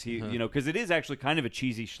performance. He, because it is actually kind of a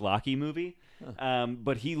cheesy schlocky movie,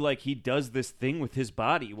 but he does this thing with his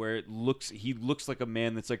body where he looks like a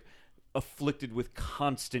man that's afflicted with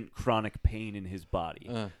constant chronic pain in his body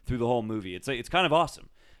through the whole movie. It's kind of awesome.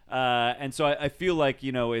 And so I feel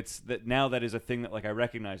it's that now that is a thing that I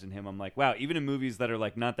recognize in him. I'm like, wow, even in movies that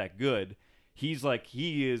are not that good, he's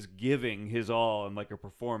he is giving his all in a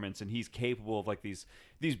performance, and he's capable of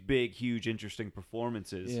these big, huge, interesting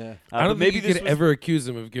performances. Yeah, I don't think you could ever accuse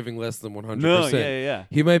him of giving less than 100%. No, yeah.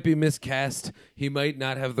 He might be miscast. He might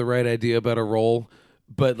not have the right idea about a role,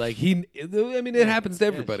 but it happens to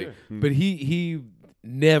everybody. Yeah, sure. But he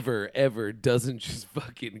never ever doesn't just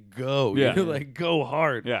fucking go. Yeah. Go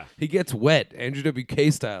hard. Yeah. He gets wet, Andrew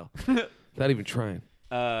WK style, without even trying.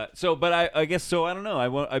 But I guess so. I don't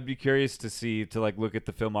know. I'd be curious to look at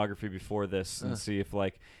the filmography before this and see if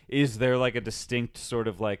is there a distinct sort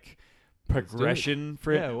of progression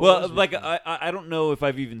for it. Yeah, well, I don't know if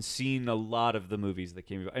I've even seen a lot of the movies that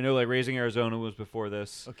came before. I know Raising Arizona was before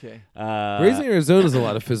this. Okay. Raising Arizona is a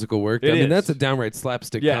lot of physical work. It is. That's a downright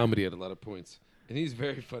slapstick comedy at a lot of points, and he's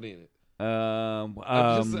very funny in it.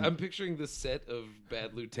 I'm picturing the set of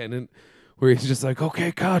Bad Lieutenant where he's just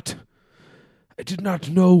okay, cut. I did not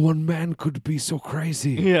know one man could be so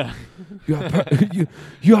crazy. Yeah.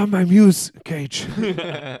 You are my muse, Cage.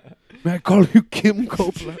 May I call you Kim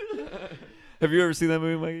Coppola? Have you ever seen that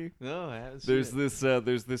movie, Mikey? No, I haven't There's seen it.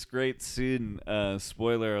 There's this great scene.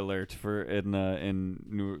 Spoiler alert for in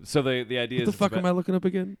New. So the idea what is the fuck am I looking up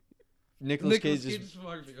again? Nicolas Cage's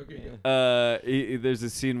filmography. Okay. Yeah. There's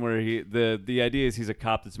this scene where the idea is he's a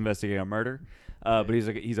cop that's investigating a murder. But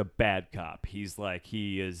he's a bad cop. He's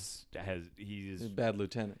he's a bad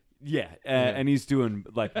lieutenant. Yeah, and he's doing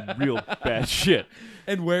real bad shit.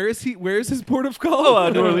 And where is he? Where is his port of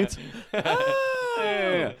call? New Orleans.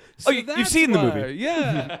 Yeah. So you've seen the movie?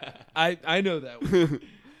 Yeah, I know that one.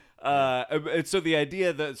 And so the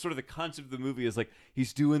idea, the concept of the movie is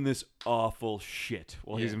he's doing this awful shit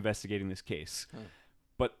while he's investigating this case. Huh.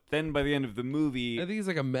 But then by the end of the movie, I think he's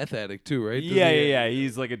a meth addict too, right? Yeah.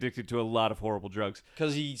 He's addicted to a lot of horrible drugs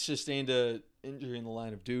because he sustained a injury in the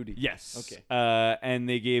line of duty. Yes. Okay. And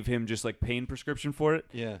they gave him just pain prescription for it.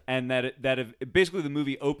 Yeah. And basically the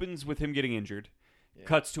movie opens with him getting injured,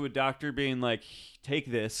 cuts to a doctor being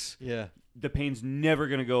take this. Yeah. The pain's never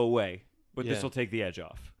gonna go away, but this will take the edge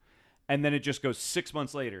off. And then it just goes 6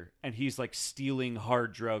 months later, and he's stealing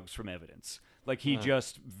hard drugs from evidence. He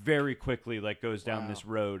just very quickly goes down this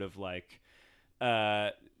road of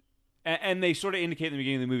and they sort of indicate in the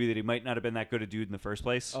beginning of the movie that he might not have been that good a dude in the first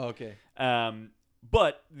place. Oh, okay.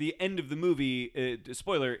 But the end of the movie,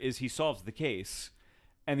 spoiler, is he solves the case.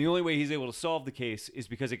 And the only way he's able to solve the case is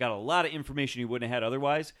because he got a lot of information he wouldn't have had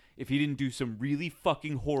otherwise if he didn't do some really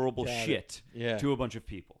fucking horrible shit to a bunch of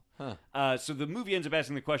people. Huh. So the movie ends up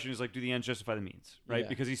asking the question is do the ends justify the means, right? Yeah.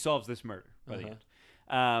 Because he solves this murder by the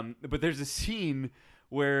end. But there's a scene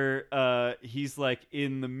where he's like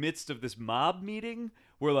in the midst of this mob meeting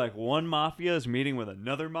where like one mafia is meeting with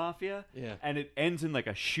another mafia, and it ends in like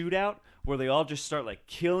a shootout where they all just start like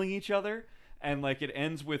killing each other, and like it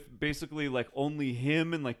ends with basically like only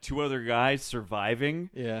him and like two other guys surviving.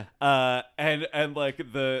 And like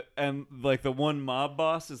the one mob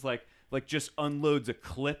boss is like just unloads a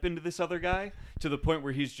clip into this other guy to the point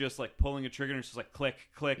where he's just like pulling a trigger and it's just like click,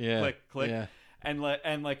 click, click, click. Yeah. And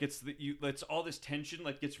like it's all this tension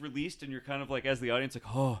like gets released, and you're kind of like as the audience like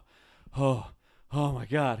oh my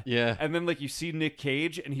god. Yeah. And then like you see Nick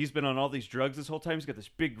Cage, and he's been on all these drugs this whole time. He's got this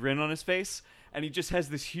big grin on his face, and he just has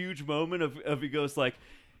this huge moment of he goes like,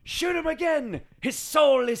 shoot him again! His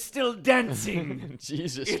soul is still dancing.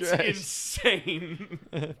 Jesus It's Christ. insane.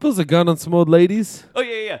 Pulls a gun on some old ladies. Oh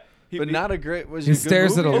yeah. But not a great. Was He it a good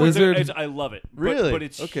stares at a movie? lizard. I love it. Really? But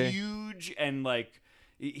it's Okay. huge, and like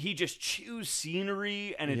he just chews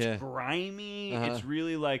scenery, and it's grimy. It's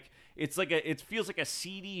really like it feels like a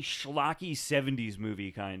seedy, schlocky 70s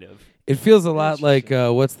movie kind of. It feels a lot like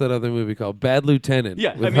what's that other movie called? Bad Lieutenant.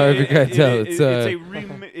 Yeah, with Harvey Keitel.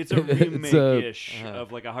 It's a remake-ish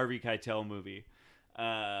of like a Harvey Keitel movie,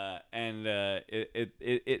 and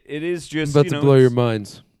it is just I'm about to blow your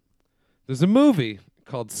minds. There's a movie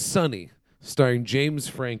called Sunny, starring James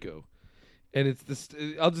Franco, and it's this.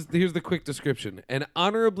 Here's the quick description: an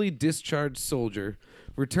honorably discharged soldier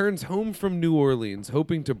returns home from New Orleans,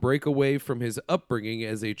 hoping to break away from his upbringing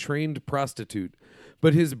as a trained prostitute.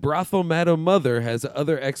 But his brothel madam mother has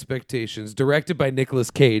other expectations. Directed by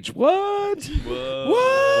Nicolas Cage. What?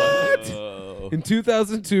 What? In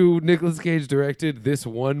 2002, Nicolas Cage directed this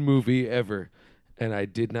one movie ever, and I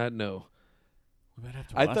did not know.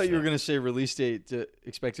 I thought you were going to say release date,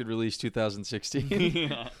 expected release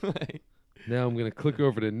 2016. Now I'm going to click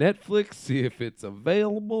over to Netflix, see if it's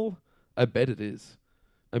available. I bet it is.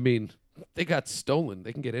 I mean, they got stolen.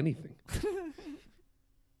 They can get anything.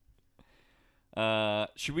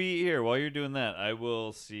 Should we here while you're doing that? I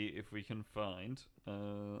will see if we can find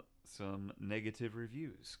some negative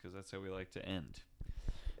reviews, because that's how we like to end.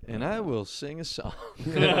 And I will sing a song.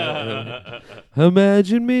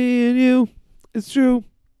 Imagine me and you. It's true.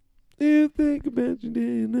 You think about your day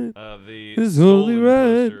and night. The It's stolen only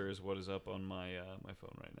right. poster is what is up on my my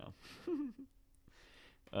phone right now.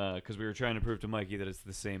 Because we were trying to prove to Mikey that it's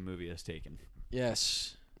the same movie as Taken.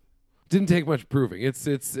 Yes. Didn't take much proving. It's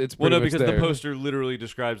pretty Well, no, much because there. the poster literally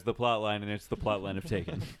describes the plot line, and it's the plot line of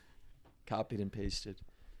Taken. Copied and pasted.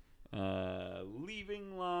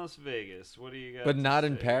 Leaving Las Vegas. What do you got? But to not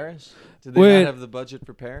in say? Paris? Did they Wait. not have the budget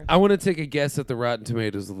for Paris? I want to take a guess at the Rotten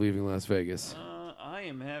Tomatoes of Leaving Las Vegas. I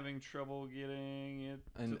am having trouble getting it.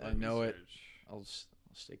 I know it. I'll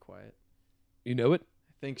stay quiet. You know it?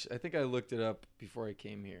 I think I looked it up before I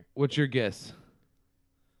came here. What's your guess?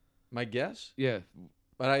 My guess? Yeah.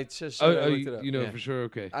 But I just said I looked it up. you know Yeah. for sure?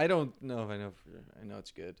 Okay. I don't know if I know for sure. I know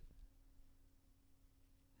it's good.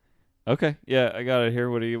 Okay, yeah, I got it here.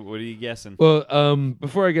 What are you guessing? Well,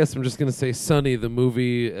 before I guess, I'm just gonna say Sunny, the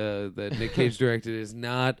movie that Nick Cage directed, is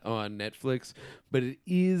not on Netflix, but it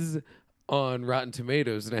is on Rotten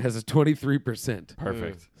Tomatoes, and it has a 23%.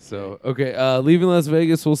 Perfect. So, okay, Leaving Las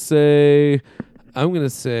Vegas, I'm gonna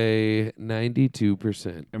say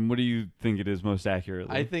 92%. And what do you think it is most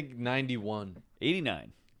accurately? I think 91.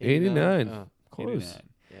 89. 89. Oh, Close. 89.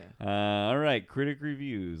 yeah. All right, critic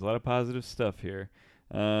reviews. A lot of positive stuff here.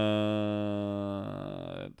 How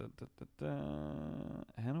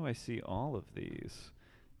do I see all of these?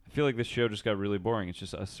 I feel like this show just got really boring. It's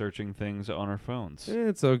just us searching things on our phones.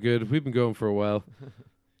 It's all good. We've been going for a while.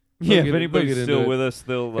 Yeah, if get anybody's into still it. with us,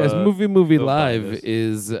 they'll... Guys, Movie they'll find Live us.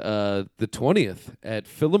 is the 20th at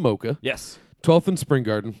Philomoka. Yes. 12th and Spring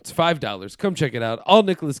Garden. It's $5. Come check it out. All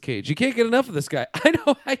Nicolas Cage. You can't get enough of this guy. I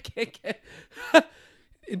know I can't get...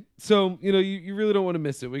 So, you really don't want to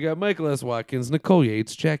miss it. We got Michael S. Watkins, Nicole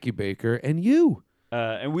Yates, Jackie Baker, and you.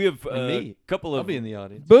 And we have And a me. couple I'll of... be in the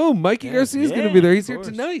audience. Boom. Mikey Garcia's going to be there. He's here Of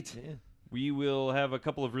course. tonight. Yeah. We will have a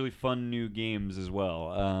couple of really fun new games as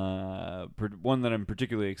well. One that I'm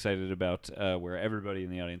particularly excited about, where everybody in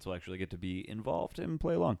the audience will actually get to be involved and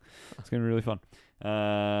play along. It's going to be really fun.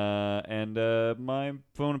 And my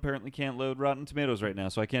phone apparently can't load Rotten Tomatoes right now,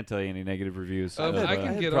 so I can't tell you any negative reviews. I I can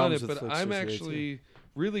had get on problems it, with but Flix I'm yesterday, actually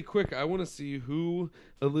really quick. I want to see who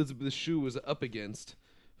Elizabeth Shue was up against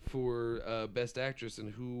for Best Actress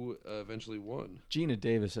and who eventually won. Gina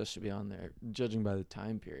Davis has to be on there, judging by the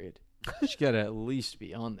time period. She got to at least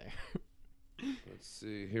be on there. Let's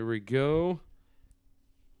see. Here we go.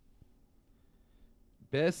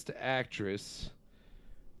 Best Actress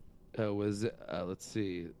was, let's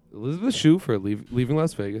see, Elizabeth Shue for Leaving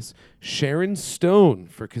Las Vegas, Sharon Stone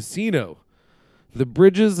for Casino, The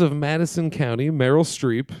Bridges of Madison County, Meryl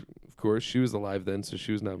Streep. Of course, she was alive then, so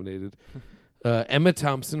she was nominated. Emma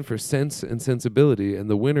Thompson for Sense and Sensibility, and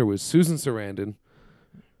the winner was Susan Sarandon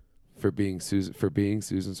for being Susan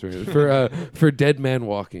Sarandon for Dead Man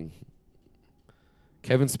Walking.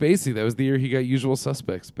 Kevin Spacey, that was the year he got Usual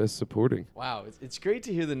Suspects, Best Supporting. Wow, it's great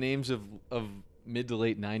to hear the names of mid to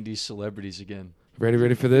late 90s celebrities again.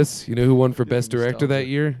 Ready for this? You know who won for Best Director that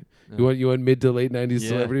year? No. You want mid to late 90s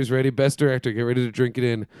celebrities? Ready? Best Director, get ready to drink it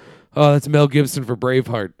in. Oh, that's Mel Gibson for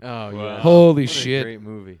Braveheart. Oh, yeah. Holy what shit. A great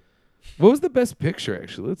movie. What was the Best Picture,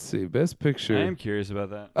 actually? Let's see. Best Picture. I am curious about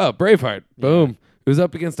that. Oh, Braveheart. Boom. It was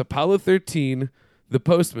up against Apollo 13, The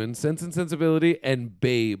Postman, Sense and Sensibility, and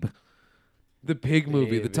Babe. The pig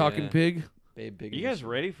movie, the talking pig. Babe, you guys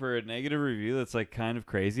ready for a negative review that's like kind of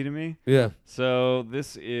crazy to me? Yeah. So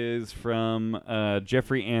this is from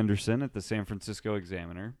Jeffrey Anderson at the San Francisco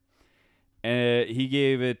Examiner. He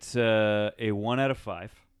gave it a 1 out of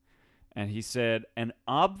 5. And he said, an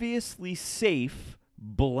obviously safe,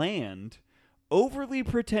 bland, overly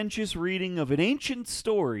pretentious reading of an ancient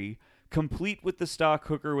story, complete with the stock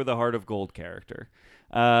hooker with a heart of gold character.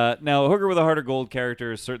 Now, a hooker with a heart of gold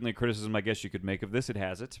character is certainly a criticism I guess you could make of this. It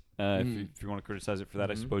has it. If you want to criticize it for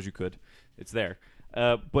that, I suppose you could. It's there.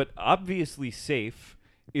 But obviously safe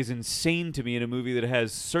is insane to me in a movie that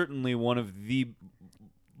has certainly one of the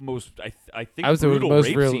most, I think, brutal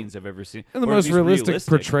rape scenes I've ever seen. And the most realistic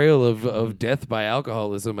portrayal of death by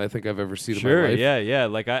alcoholism I think I've ever seen in my life. Yeah.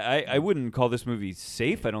 Like, I wouldn't call this movie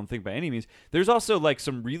safe, I don't think, by any means. There's also, like,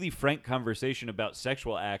 some really frank conversation about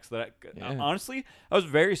sexual acts that, honestly, I was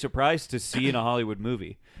very surprised to see in a Hollywood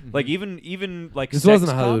movie. Like, even like, this sex wasn't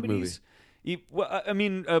a Hollywood comedies, movie. I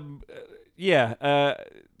mean,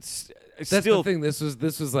 That's the thing. This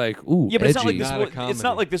was like, ooh, yeah, but edgy. it's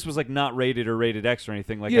not like this was like not rated or rated X or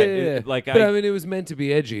anything like that. But I mean, it was meant to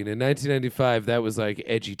be edgy, and in 1995, that was like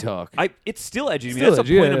edgy talk. It's still edgy to me. That's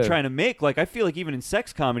the point I'm trying to make. Like, I feel like even in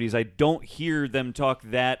sex comedies, I don't hear them talk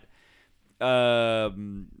that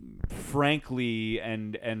frankly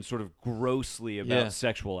and sort of grossly about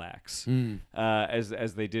sexual acts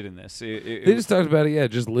as they did in this. They just talked about it,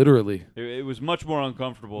 just literally. It was much more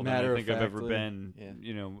uncomfortable than I think I've ever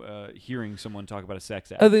been, hearing someone talk about a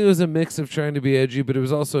sex act. I think it was a mix of trying to be edgy, but it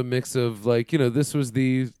was also a mix of, like, this was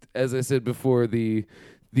as I said before, the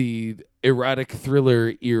erotic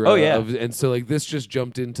thriller era. Oh, yeah. And so, like, this just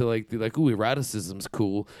jumped into, like, ooh, eroticism's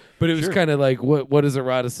cool. But it was kind of like, what is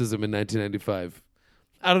eroticism in 1995?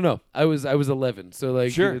 I don't know. I was 11, so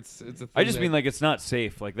like, it's a thing. I just mean, like, it's not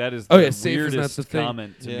safe. Like, that is the weirdest safe is not the thing.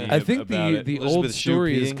 comment to me. I think the old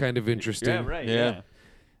story is kind of interesting. Yeah, right. Yeah.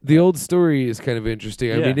 The old story is kind of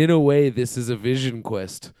interesting. I mean, in a way, this is a vision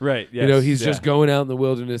quest. Right. Yes, he's just going out in the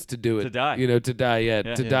wilderness to do it. To die. To die.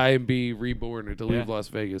 To die and be reborn, or to leave Las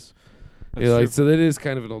Vegas. That's so that is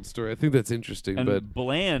kind of an old story. I think that's interesting. And but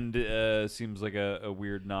bland seems like a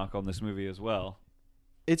weird knock on this movie as well.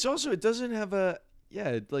 It's also, it doesn't have a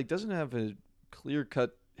doesn't have a clear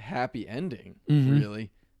cut happy ending really.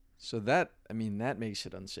 So that makes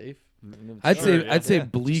it unsafe. I'd say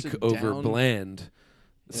bleak over bland.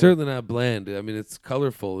 Yeah. Certainly not bland. I mean, it's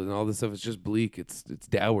colorful and all this stuff. It's just bleak. It's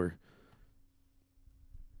dour.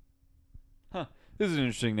 Huh. This is an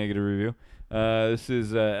interesting negative review. This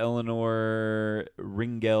is Eleanor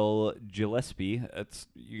Ringel Gillespie.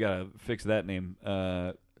 You gotta fix that name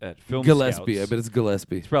at Film Gillespie. Scouts. I bet it's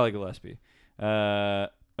Gillespie. It's probably Gillespie.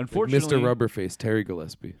 Unfortunately, Mr. Rubberface, Terry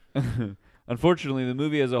Gillespie. Unfortunately, the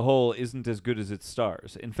movie as a whole isn't as good as its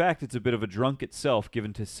stars. In fact, it's a bit of a drunk itself,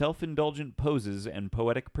 given to self-indulgent poses and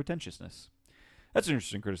poetic pretentiousness. That's an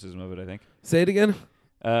interesting criticism of it, I think. Say it again.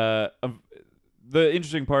 The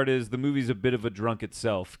interesting part is the movie's a bit of a drunk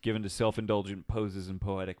itself, given to self-indulgent poses and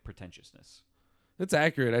poetic pretentiousness. That's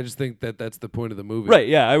accurate. I just think that's the point of the movie. Right,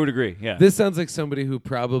 yeah, I would agree. Yeah. This sounds like somebody who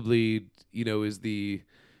probably, is the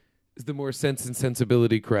more Sense and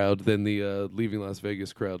Sensibility crowd than the Leaving Las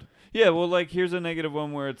Vegas crowd. Yeah, well, like, here's a negative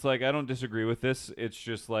one where it's like, I don't disagree with this. It's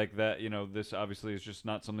just like that, this obviously is just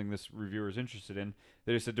not something this reviewer is interested in.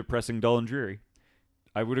 They just said depressing, dull, and dreary.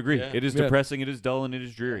 I would agree. Yeah. It is depressing, it is dull, and it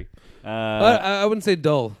is dreary. I wouldn't say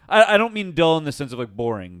dull. I don't mean dull in the sense of, like,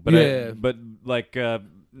 boring. But I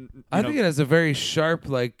think it has a very sharp,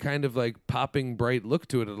 like, kind of, like, popping, bright look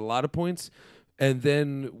to it at a lot of points. And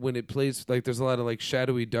then when it plays, like, there's a lot of, like,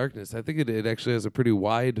 shadowy darkness. I think it actually has a pretty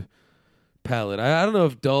wide palette. I don't know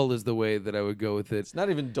if dull is the way that I would go with it. It's not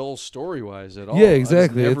even dull story-wise at all. Yeah,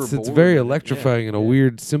 exactly. It's very electrifying in a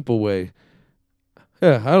weird, simple way.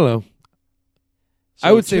 Yeah, I don't know. So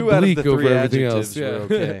I would say bleak over everything else. Yeah.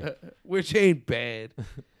 Okay. Which ain't bad.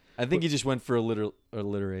 I think you just went for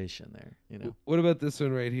alliteration there. What about this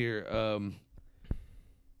one right here?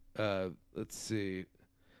 Let's see.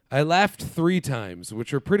 I laughed 3 times,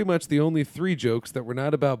 which are pretty much the only 3 jokes that were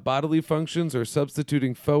not about bodily functions or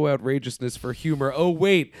substituting faux outrageousness for humor. Oh,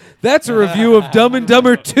 wait. That's a review of Dumb and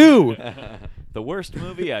Dumber 2. The worst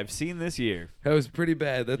movie I've seen this year. That was pretty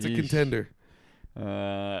bad. That's a contender.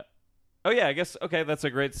 Oh, yeah, I guess, okay, that's a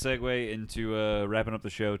great segue into wrapping up the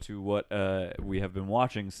show to what we have been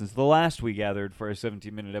watching since the last we gathered for a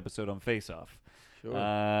 17-minute episode on Face Off.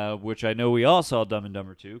 Sure. Which I know we all saw Dumb and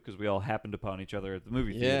Dumber 2 because we all happened upon each other at the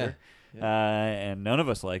movie theater. Yeah. And none of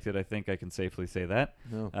us liked it. I think I can safely say that.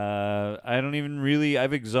 No. I don't even really...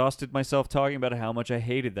 I've exhausted myself talking about how much I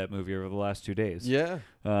hated that movie over the last 2 days. Yeah.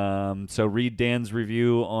 So read Dan's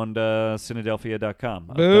review on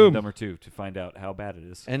Cinedelphia.com of Dumb and Dumber 2 to find out how bad it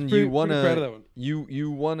is. And you won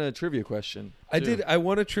you won a trivia question. I did. I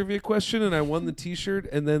won a trivia question and I won the T-shirt.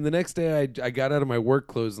 And then the next day I got out of my work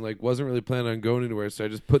clothes and like wasn't really planning on going anywhere, so I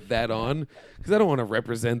just put that on because I don't want to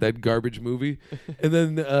represent that garbage movie. And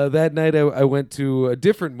then that night I went to a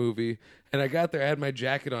different movie. And I got there, I had my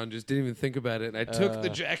jacket on, just didn't even think about it. And I took the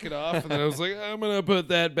jacket off, and then I was like, I'm going to put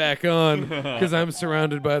that back on because I'm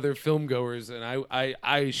surrounded by other film goers, and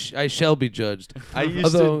I shall be judged. I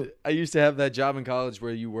used to have that job in college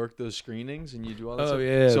where you work those screenings and you do all that stuff.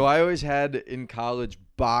 Yeah. So I always had in college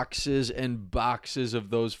boxes and boxes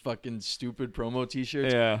of those fucking stupid promo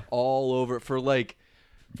T-shirts all over for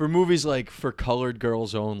movies like For Colored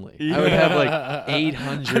Girls Only. Yeah. I would have like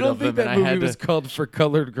 800 of them. I don't think that movie was called For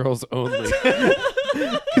Colored Girls Only.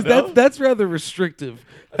 Because that's rather restrictive.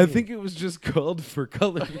 I think it was just called For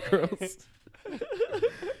Colored Girls.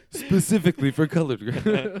 Specifically for colored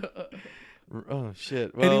girls. Oh,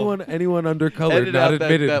 shit. Well, anyone under colored, not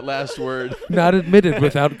admitted. That last word. Not admitted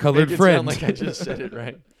without colored Make it friends. sound like I just said it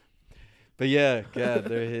right. But yeah, God,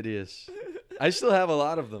 they're hideous. I still have a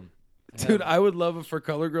lot of them. Dude, I would love a For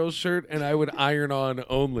Color Girls shirt, and I would iron on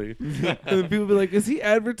only. And people would be like, is he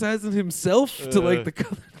advertising himself to, like, the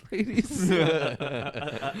colored ladies?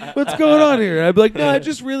 What's going on here? And I'd be like, no, I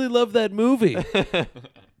just really love that movie.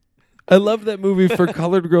 I love that movie For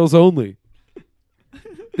Colored Girls Only.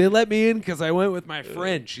 They let me in because I went with my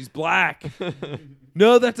friend. She's black.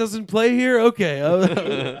 No, that doesn't play here? Okay.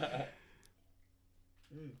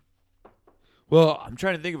 Well, I'm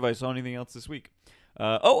trying to think if I saw anything else this week.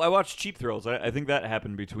 I watched Cheap Thrills. I think that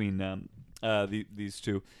happened between these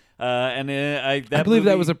two. I believe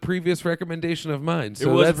that was a previous recommendation of mine.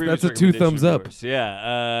 So that's a 2 thumbs up.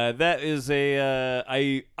 Yeah, that is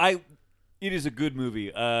it is a good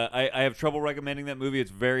movie. I have trouble recommending that movie. It's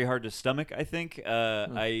very hard to stomach, I think.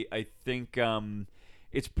 I think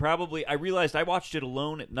it's probably... I realized I watched it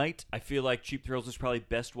alone at night. I feel like Cheap Thrills is probably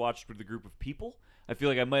best watched with a group of people. I feel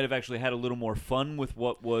like I might have actually had a little more fun with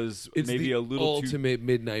what was maybe a little ultimate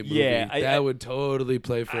midnight movie. Yeah, that would totally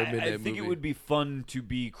play for a midnight movie. I think it would be fun to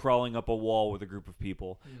be crawling up a wall with a group of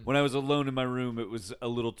people. When I was alone in my room, it was a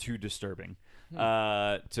little too disturbing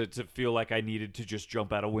to feel like I needed to just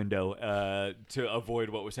jump out a window to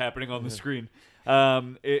avoid what was happening on the screen.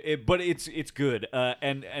 But it's good.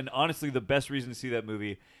 And honestly, the best reason to see that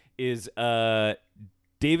movie is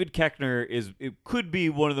David Koechner could be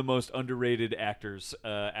one of the most underrated actors.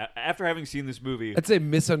 After having seen this movie, I'd say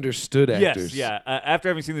misunderstood actors. Yes, yeah. After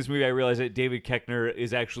having seen this movie, I realized that David Koechner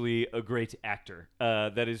is actually a great actor.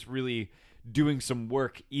 That is really doing some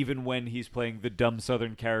work, even when he's playing the dumb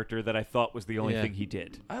Southern character that I thought was the only thing he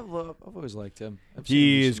did. I've always liked him.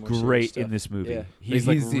 He is great in this movie. Yeah. He's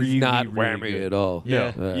not whammy good. At all.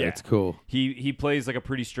 Yeah, it's cool. He plays like a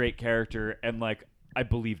pretty straight character, and like I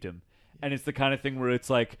believed him. And it's the kind of thing where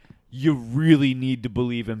it's like, you really need to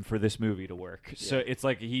believe him for this movie to work. Yeah. So it's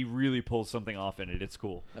like he really pulls something off in it. It's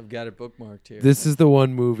cool. I've got it bookmarked here. This is the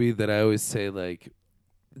one movie that I always say, like,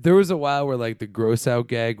 there was a while where, like, the gross out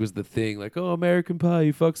gag was the thing. Like, oh, American Pie,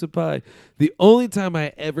 he fucks a pie. The only time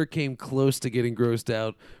I ever came close to getting grossed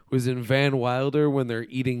out was in Van Wilder when they're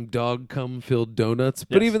eating dog cum-filled donuts. Yes.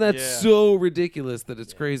 But even that's so ridiculous that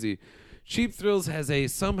it's crazy. Cheap Thrills has a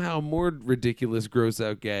somehow more ridiculous gross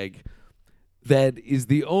out gag that is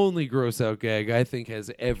the only gross out gag I think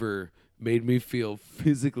has ever made me feel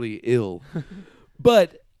physically ill.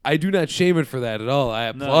 But I do not shame it for that at all. I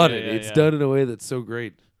applaud it. It's done in a way that's so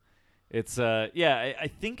great. It's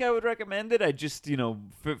I think I would recommend it. I just,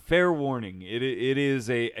 fair warning. It is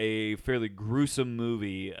a fairly gruesome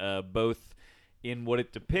movie, both in what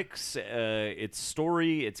it depicts, its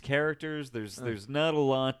story, its characters. There's not a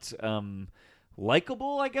lot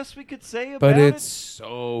likable, I guess we could say about it. But it's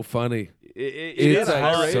so funny. It's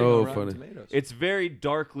so funny. Tomatoes. It's very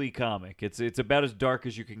darkly comic. It's about as dark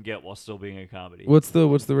as you can get while still being a comedy. What's the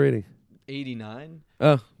rating? 89.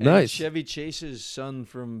 Oh, nice. Chevy Chase's son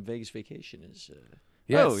from Vegas Vacation is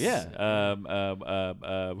Yes. Oh yeah.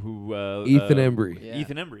 Ethan Embry. Yeah.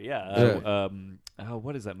 Ethan Embry.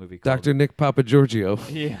 What is that movie called? Dr. Nick Papagiorgio.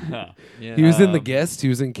 Yeah. Yeah. He was in The Guest. He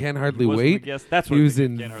was in Can't Hardly He wasn't Wait. The Guest. That's what He it was is,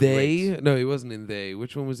 in Can't Hardly They. Wait. No, he wasn't in They.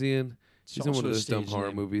 Which one was he in? It's He's in one also of a those dumb stage horror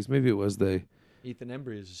name. movies. Maybe it was They. Ethan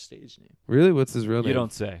Embry is a stage name. Really? What's his real name? You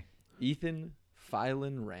don't say. Ethan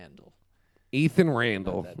Phelan Randall. Ethan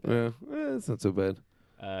Randall. Not Yeah, it's not so bad.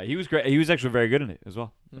 He was great. He was actually very good in it as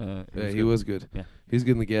well. Yeah, he was good. Yeah. He was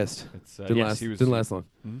good in The Guest. Didn't yes, last. he was. Didn't last long.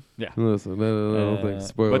 Yeah. Didn't last long. No, thanks.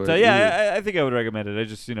 Spoiler. But alert. I think I would recommend it. I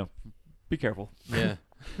just be careful. Yeah.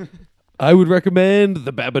 I would recommend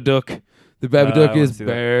The Babadook. The Babadook I is wanna see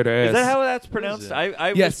that. badass. Is that how that's pronounced? it?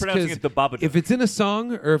 I Yes, was pronouncing 'cause it the Babadook. If it's in a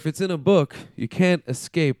song or if it's in a book, you can't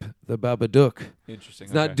escape the Babadook. Interesting.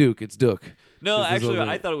 It's not Duke, it's Duke. No, This is actually, over.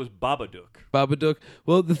 I thought it was Babadook. Babadook.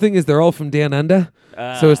 Well, the thing is, they're all from Down Under,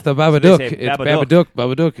 so it's the so they Babadook. say It's Babadook.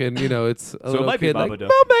 Babadook, and it's a So it little might be kid like, Babadook.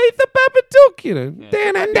 Mama, it's the Babadook,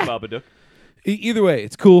 Down Yeah, Under. Babadook. Either way,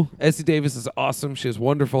 it's cool. Essie Davis is awesome. She has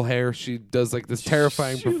wonderful hair. She does like this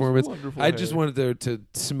terrifying She has performance. wonderful I just hair. wanted to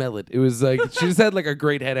smell it. It was like she just had like a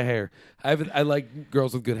great head of hair. I like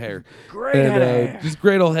girls with good hair. Great And, head of hair. Just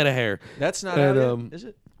great old head of hair. That's not And, out yet, is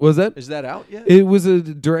it? Was that? Is that out yet? It was a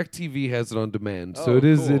DirecTV has it on demand, so Oh, it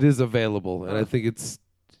is cool. it is available, and I Huh. think it's.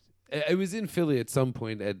 It was in Philly at some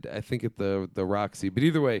point. I think at the Roxy, but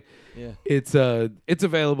either way, Yeah. it's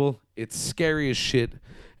available. It's scary as shit,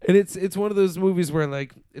 and it's one of those movies where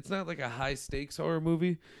like it's not like a high stakes horror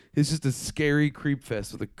movie. It's just a scary creep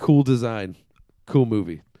fest with a cool design, cool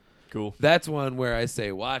movie. Cool. That's one where I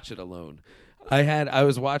say watch it alone. I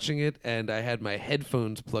was watching it and I had my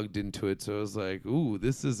headphones plugged into it, so I was like, ooh,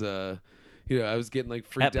 this is I was getting like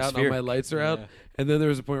freaked out. All my Atmospheric. lights are out, Yeah. and then there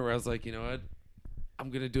was a point where I was like, you know what? I'm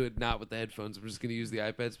gonna do it not with the headphones. I'm just gonna use the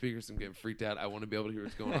iPad speakers. I'm getting freaked out. I want to be able to hear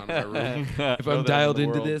what's going on in my room. If I'm dialed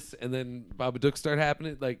into this and then Babadook start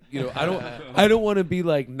happening, like I don't want to be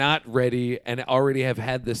like not ready and already have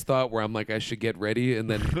had this thought where I'm like I should get ready and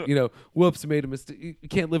then whoops, made a mistake. You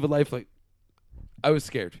can't live a life like. I was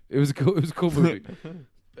scared. It was a cool movie.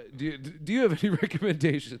 Do you have any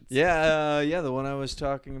recommendations? Yeah, the one I was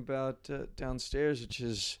talking about downstairs, which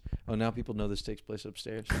is now people know this takes place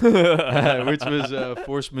upstairs, which was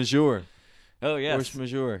Force Majeure. Oh yes. Force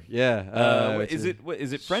Majeure. Yeah. Is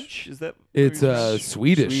it French? Is that? It's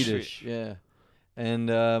Swedish. Swedish. Yeah,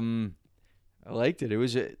 and I liked it. It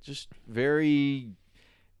was just very.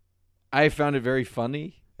 I found it very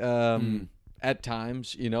funny at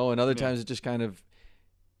times, and other times it just kind of.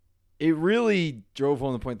 It really drove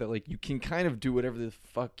home the point that like you can kind of do whatever the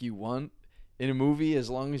fuck you want in a movie as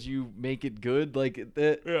long as you make it good. Like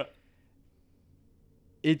that. Yeah.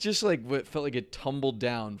 It just like felt like it tumbled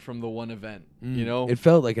down from the one event. It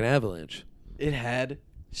felt like an avalanche. It had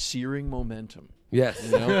searing momentum.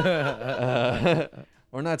 Yes.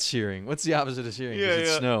 Or not searing. What's the opposite of searing? 'Cause Yeah, it's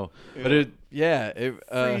yeah. snow. Yeah. But it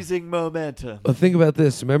Freezing momentum. Well, think about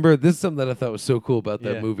this. Remember, this is something that I thought was so cool about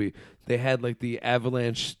that Yeah. movie. They had like the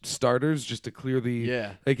avalanche starters just to clear the.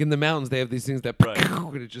 Yeah. Like in the mountains, they have these things that Right.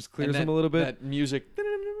 and it just clears them a little bit. That music.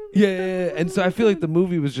 Yeah. And so I feel like the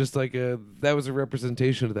movie was just like that was a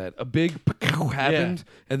representation of that. A big happened,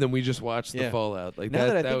 and then we just watched the Yeah. fallout. Like Now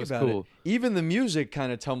that I that think was about cool. it, even the music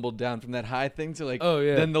kind of tumbled down from that high thing to like Oh,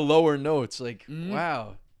 yeah. then the lower notes. Like Mhm.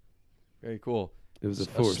 wow, very cool. It was a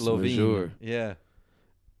force Slovene. majeure. Yeah.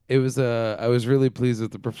 It was. I was really pleased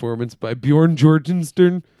with the performance by Bjorn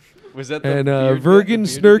Jorgenstern Was that the and beard Virgin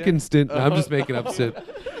guy, the bearded guy? Snurkensten. No, I'm just making up shit.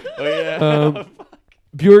 Oh yeah.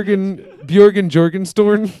 Bjorgen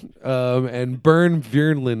Jorgenstorn and Bern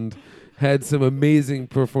Björnlund had some amazing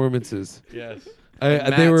performances. Yes.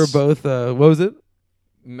 They were Mats. both. What was it?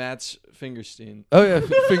 Mats Fingerstein. Oh yeah,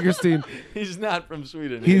 Fingerstein. He's not from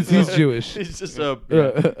Sweden. He's Jewish. He's just a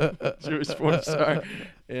Jewish porn star.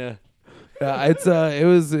 Yeah. It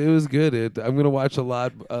was good. I'm gonna watch a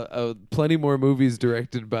lot, plenty more movies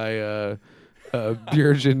directed by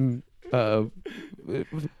Björgen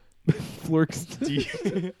Florkst.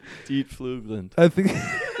 Diet Flugland. I think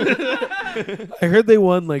I heard they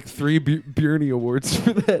won like 3 Björny awards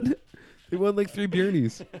for that. They won like 3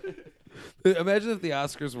 Björnies. Imagine if the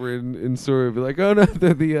Oscars were in Surrey, it'd be like, oh no,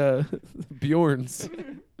 they're the Bjorns.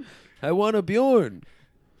 I won a Bjorn.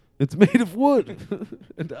 It's made of wood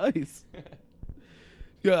and ice.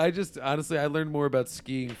 Yeah, I learned more about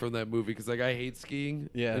skiing from that movie because like I hate skiing.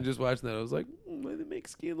 Yeah. And just watching that, I was like, why they make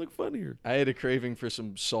skiing look funnier? I had a craving for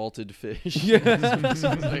some salted fish. Yeah. As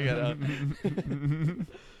soon as I got out.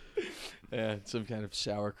 Yeah, some kind of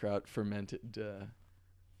sauerkraut fermented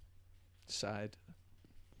side.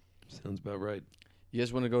 Sounds about right. You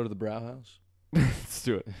guys want to go to the Brauhaus? Let's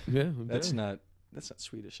do it. Yeah, That's not That's not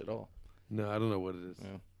Swedish at all. No, I don't know what it is.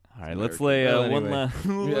 No. All right, let's lay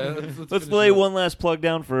let's lay one last plug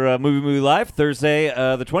down for Movie Live Thursday,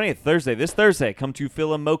 the 20th. This Thursday, come to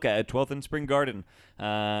Philomoka at 12th and Spring Garden,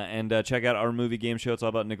 and check out our movie game show. It's all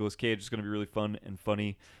about Nicolas Cage. It's going to be really fun and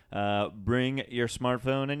funny. Bring your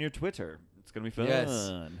smartphone and your Twitter. It's going to be fun.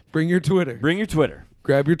 Yes. Bring your Twitter. Bring your Twitter.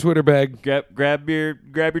 Grab your Twitter bag. Grab your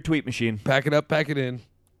tweet machine. Pack it up. Pack it in.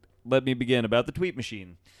 Let me begin about the tweet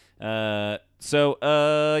machine. And check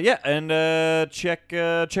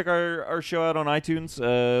our show out on iTunes.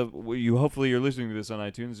 Hopefully you're listening to this on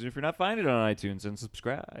iTunes. And if you're not, find it on iTunes and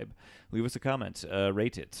subscribe. Leave us a comment.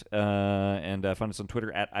 Rate it. And find us on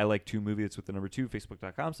Twitter at ILike2Movie. It's with the number 2.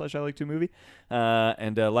 Facebook.com/ILike2Movie.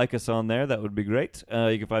 And like us on there. That would be great.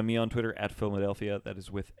 You can find me on Twitter at Philadelphia. That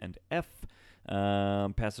is with an F.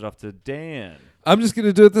 Pass it off to Dan. I'm just going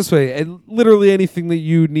to do it this way. And literally anything that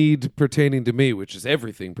you need pertaining to me, which is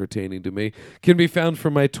everything pertaining to me, can be found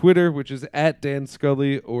from my Twitter, which is at Dan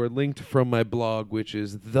Scully, or linked from my blog, which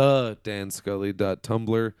is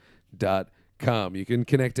thedanscully.tumblr.com. You can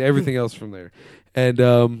connect to everything else from there. And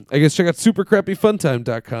I guess check out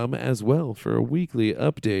supercrappyfuntime.com as well for a weekly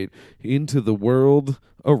update into the world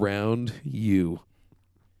around you.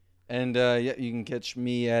 And you can catch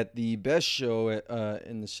me at the best show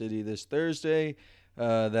in the city this Thursday.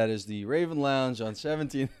 That is the Raven Lounge on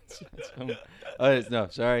 17th. No,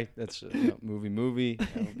 sorry. That's movie. I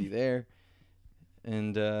will be there.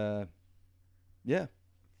 And, yeah.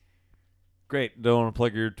 Great. Don't want to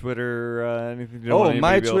plug your Twitter anything?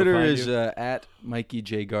 My Twitter is at Mikey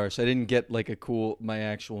J. Garce. I didn't get my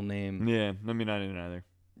actual name. Yeah, I mean, I didn't either.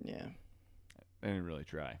 Yeah. I didn't really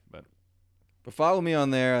try, but follow me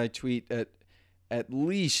on there. I tweet at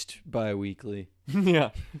least bi-weekly.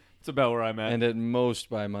 Yeah, it's about where I'm at. And at most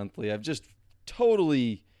bi-monthly. I've just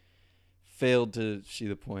totally failed to see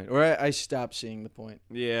the point. Or I stopped seeing the point.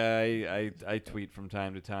 Yeah, I tweet from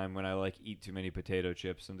time to time when I eat too many potato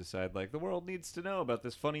chips and decide the world needs to know about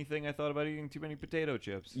this funny thing I thought about eating too many potato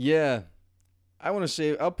chips. Yeah. I want to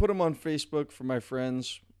say, I'll put them on Facebook for my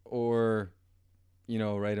friends, or,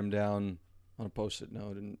 write them down on a Post-it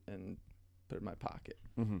note and put it in my pocket.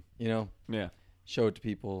 Mm-hmm. Yeah. Show it to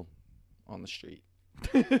people on the street.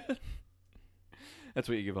 That's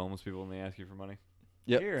what you give homeless people when they ask you for money.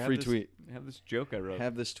 Yep, free tweet. Have this joke I wrote.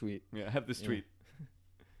 Have this tweet. Yeah, have this tweet.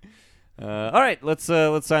 All right, let's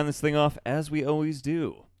sign this thing off as we always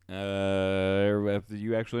do.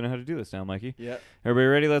 You actually know how to do this now, Mikey. Yeah. Everybody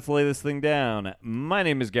ready? Let's lay this thing down. My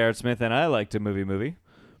name is Garrett Smith, and I like to movie.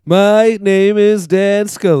 My name is Dan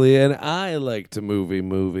Scully, and I like to movie.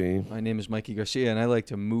 My name is Mikey Garcia, and I like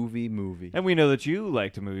to movie. And we know that you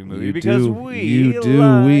like to movie you because do. we you do.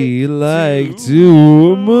 like we like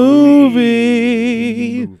to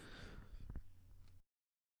movie.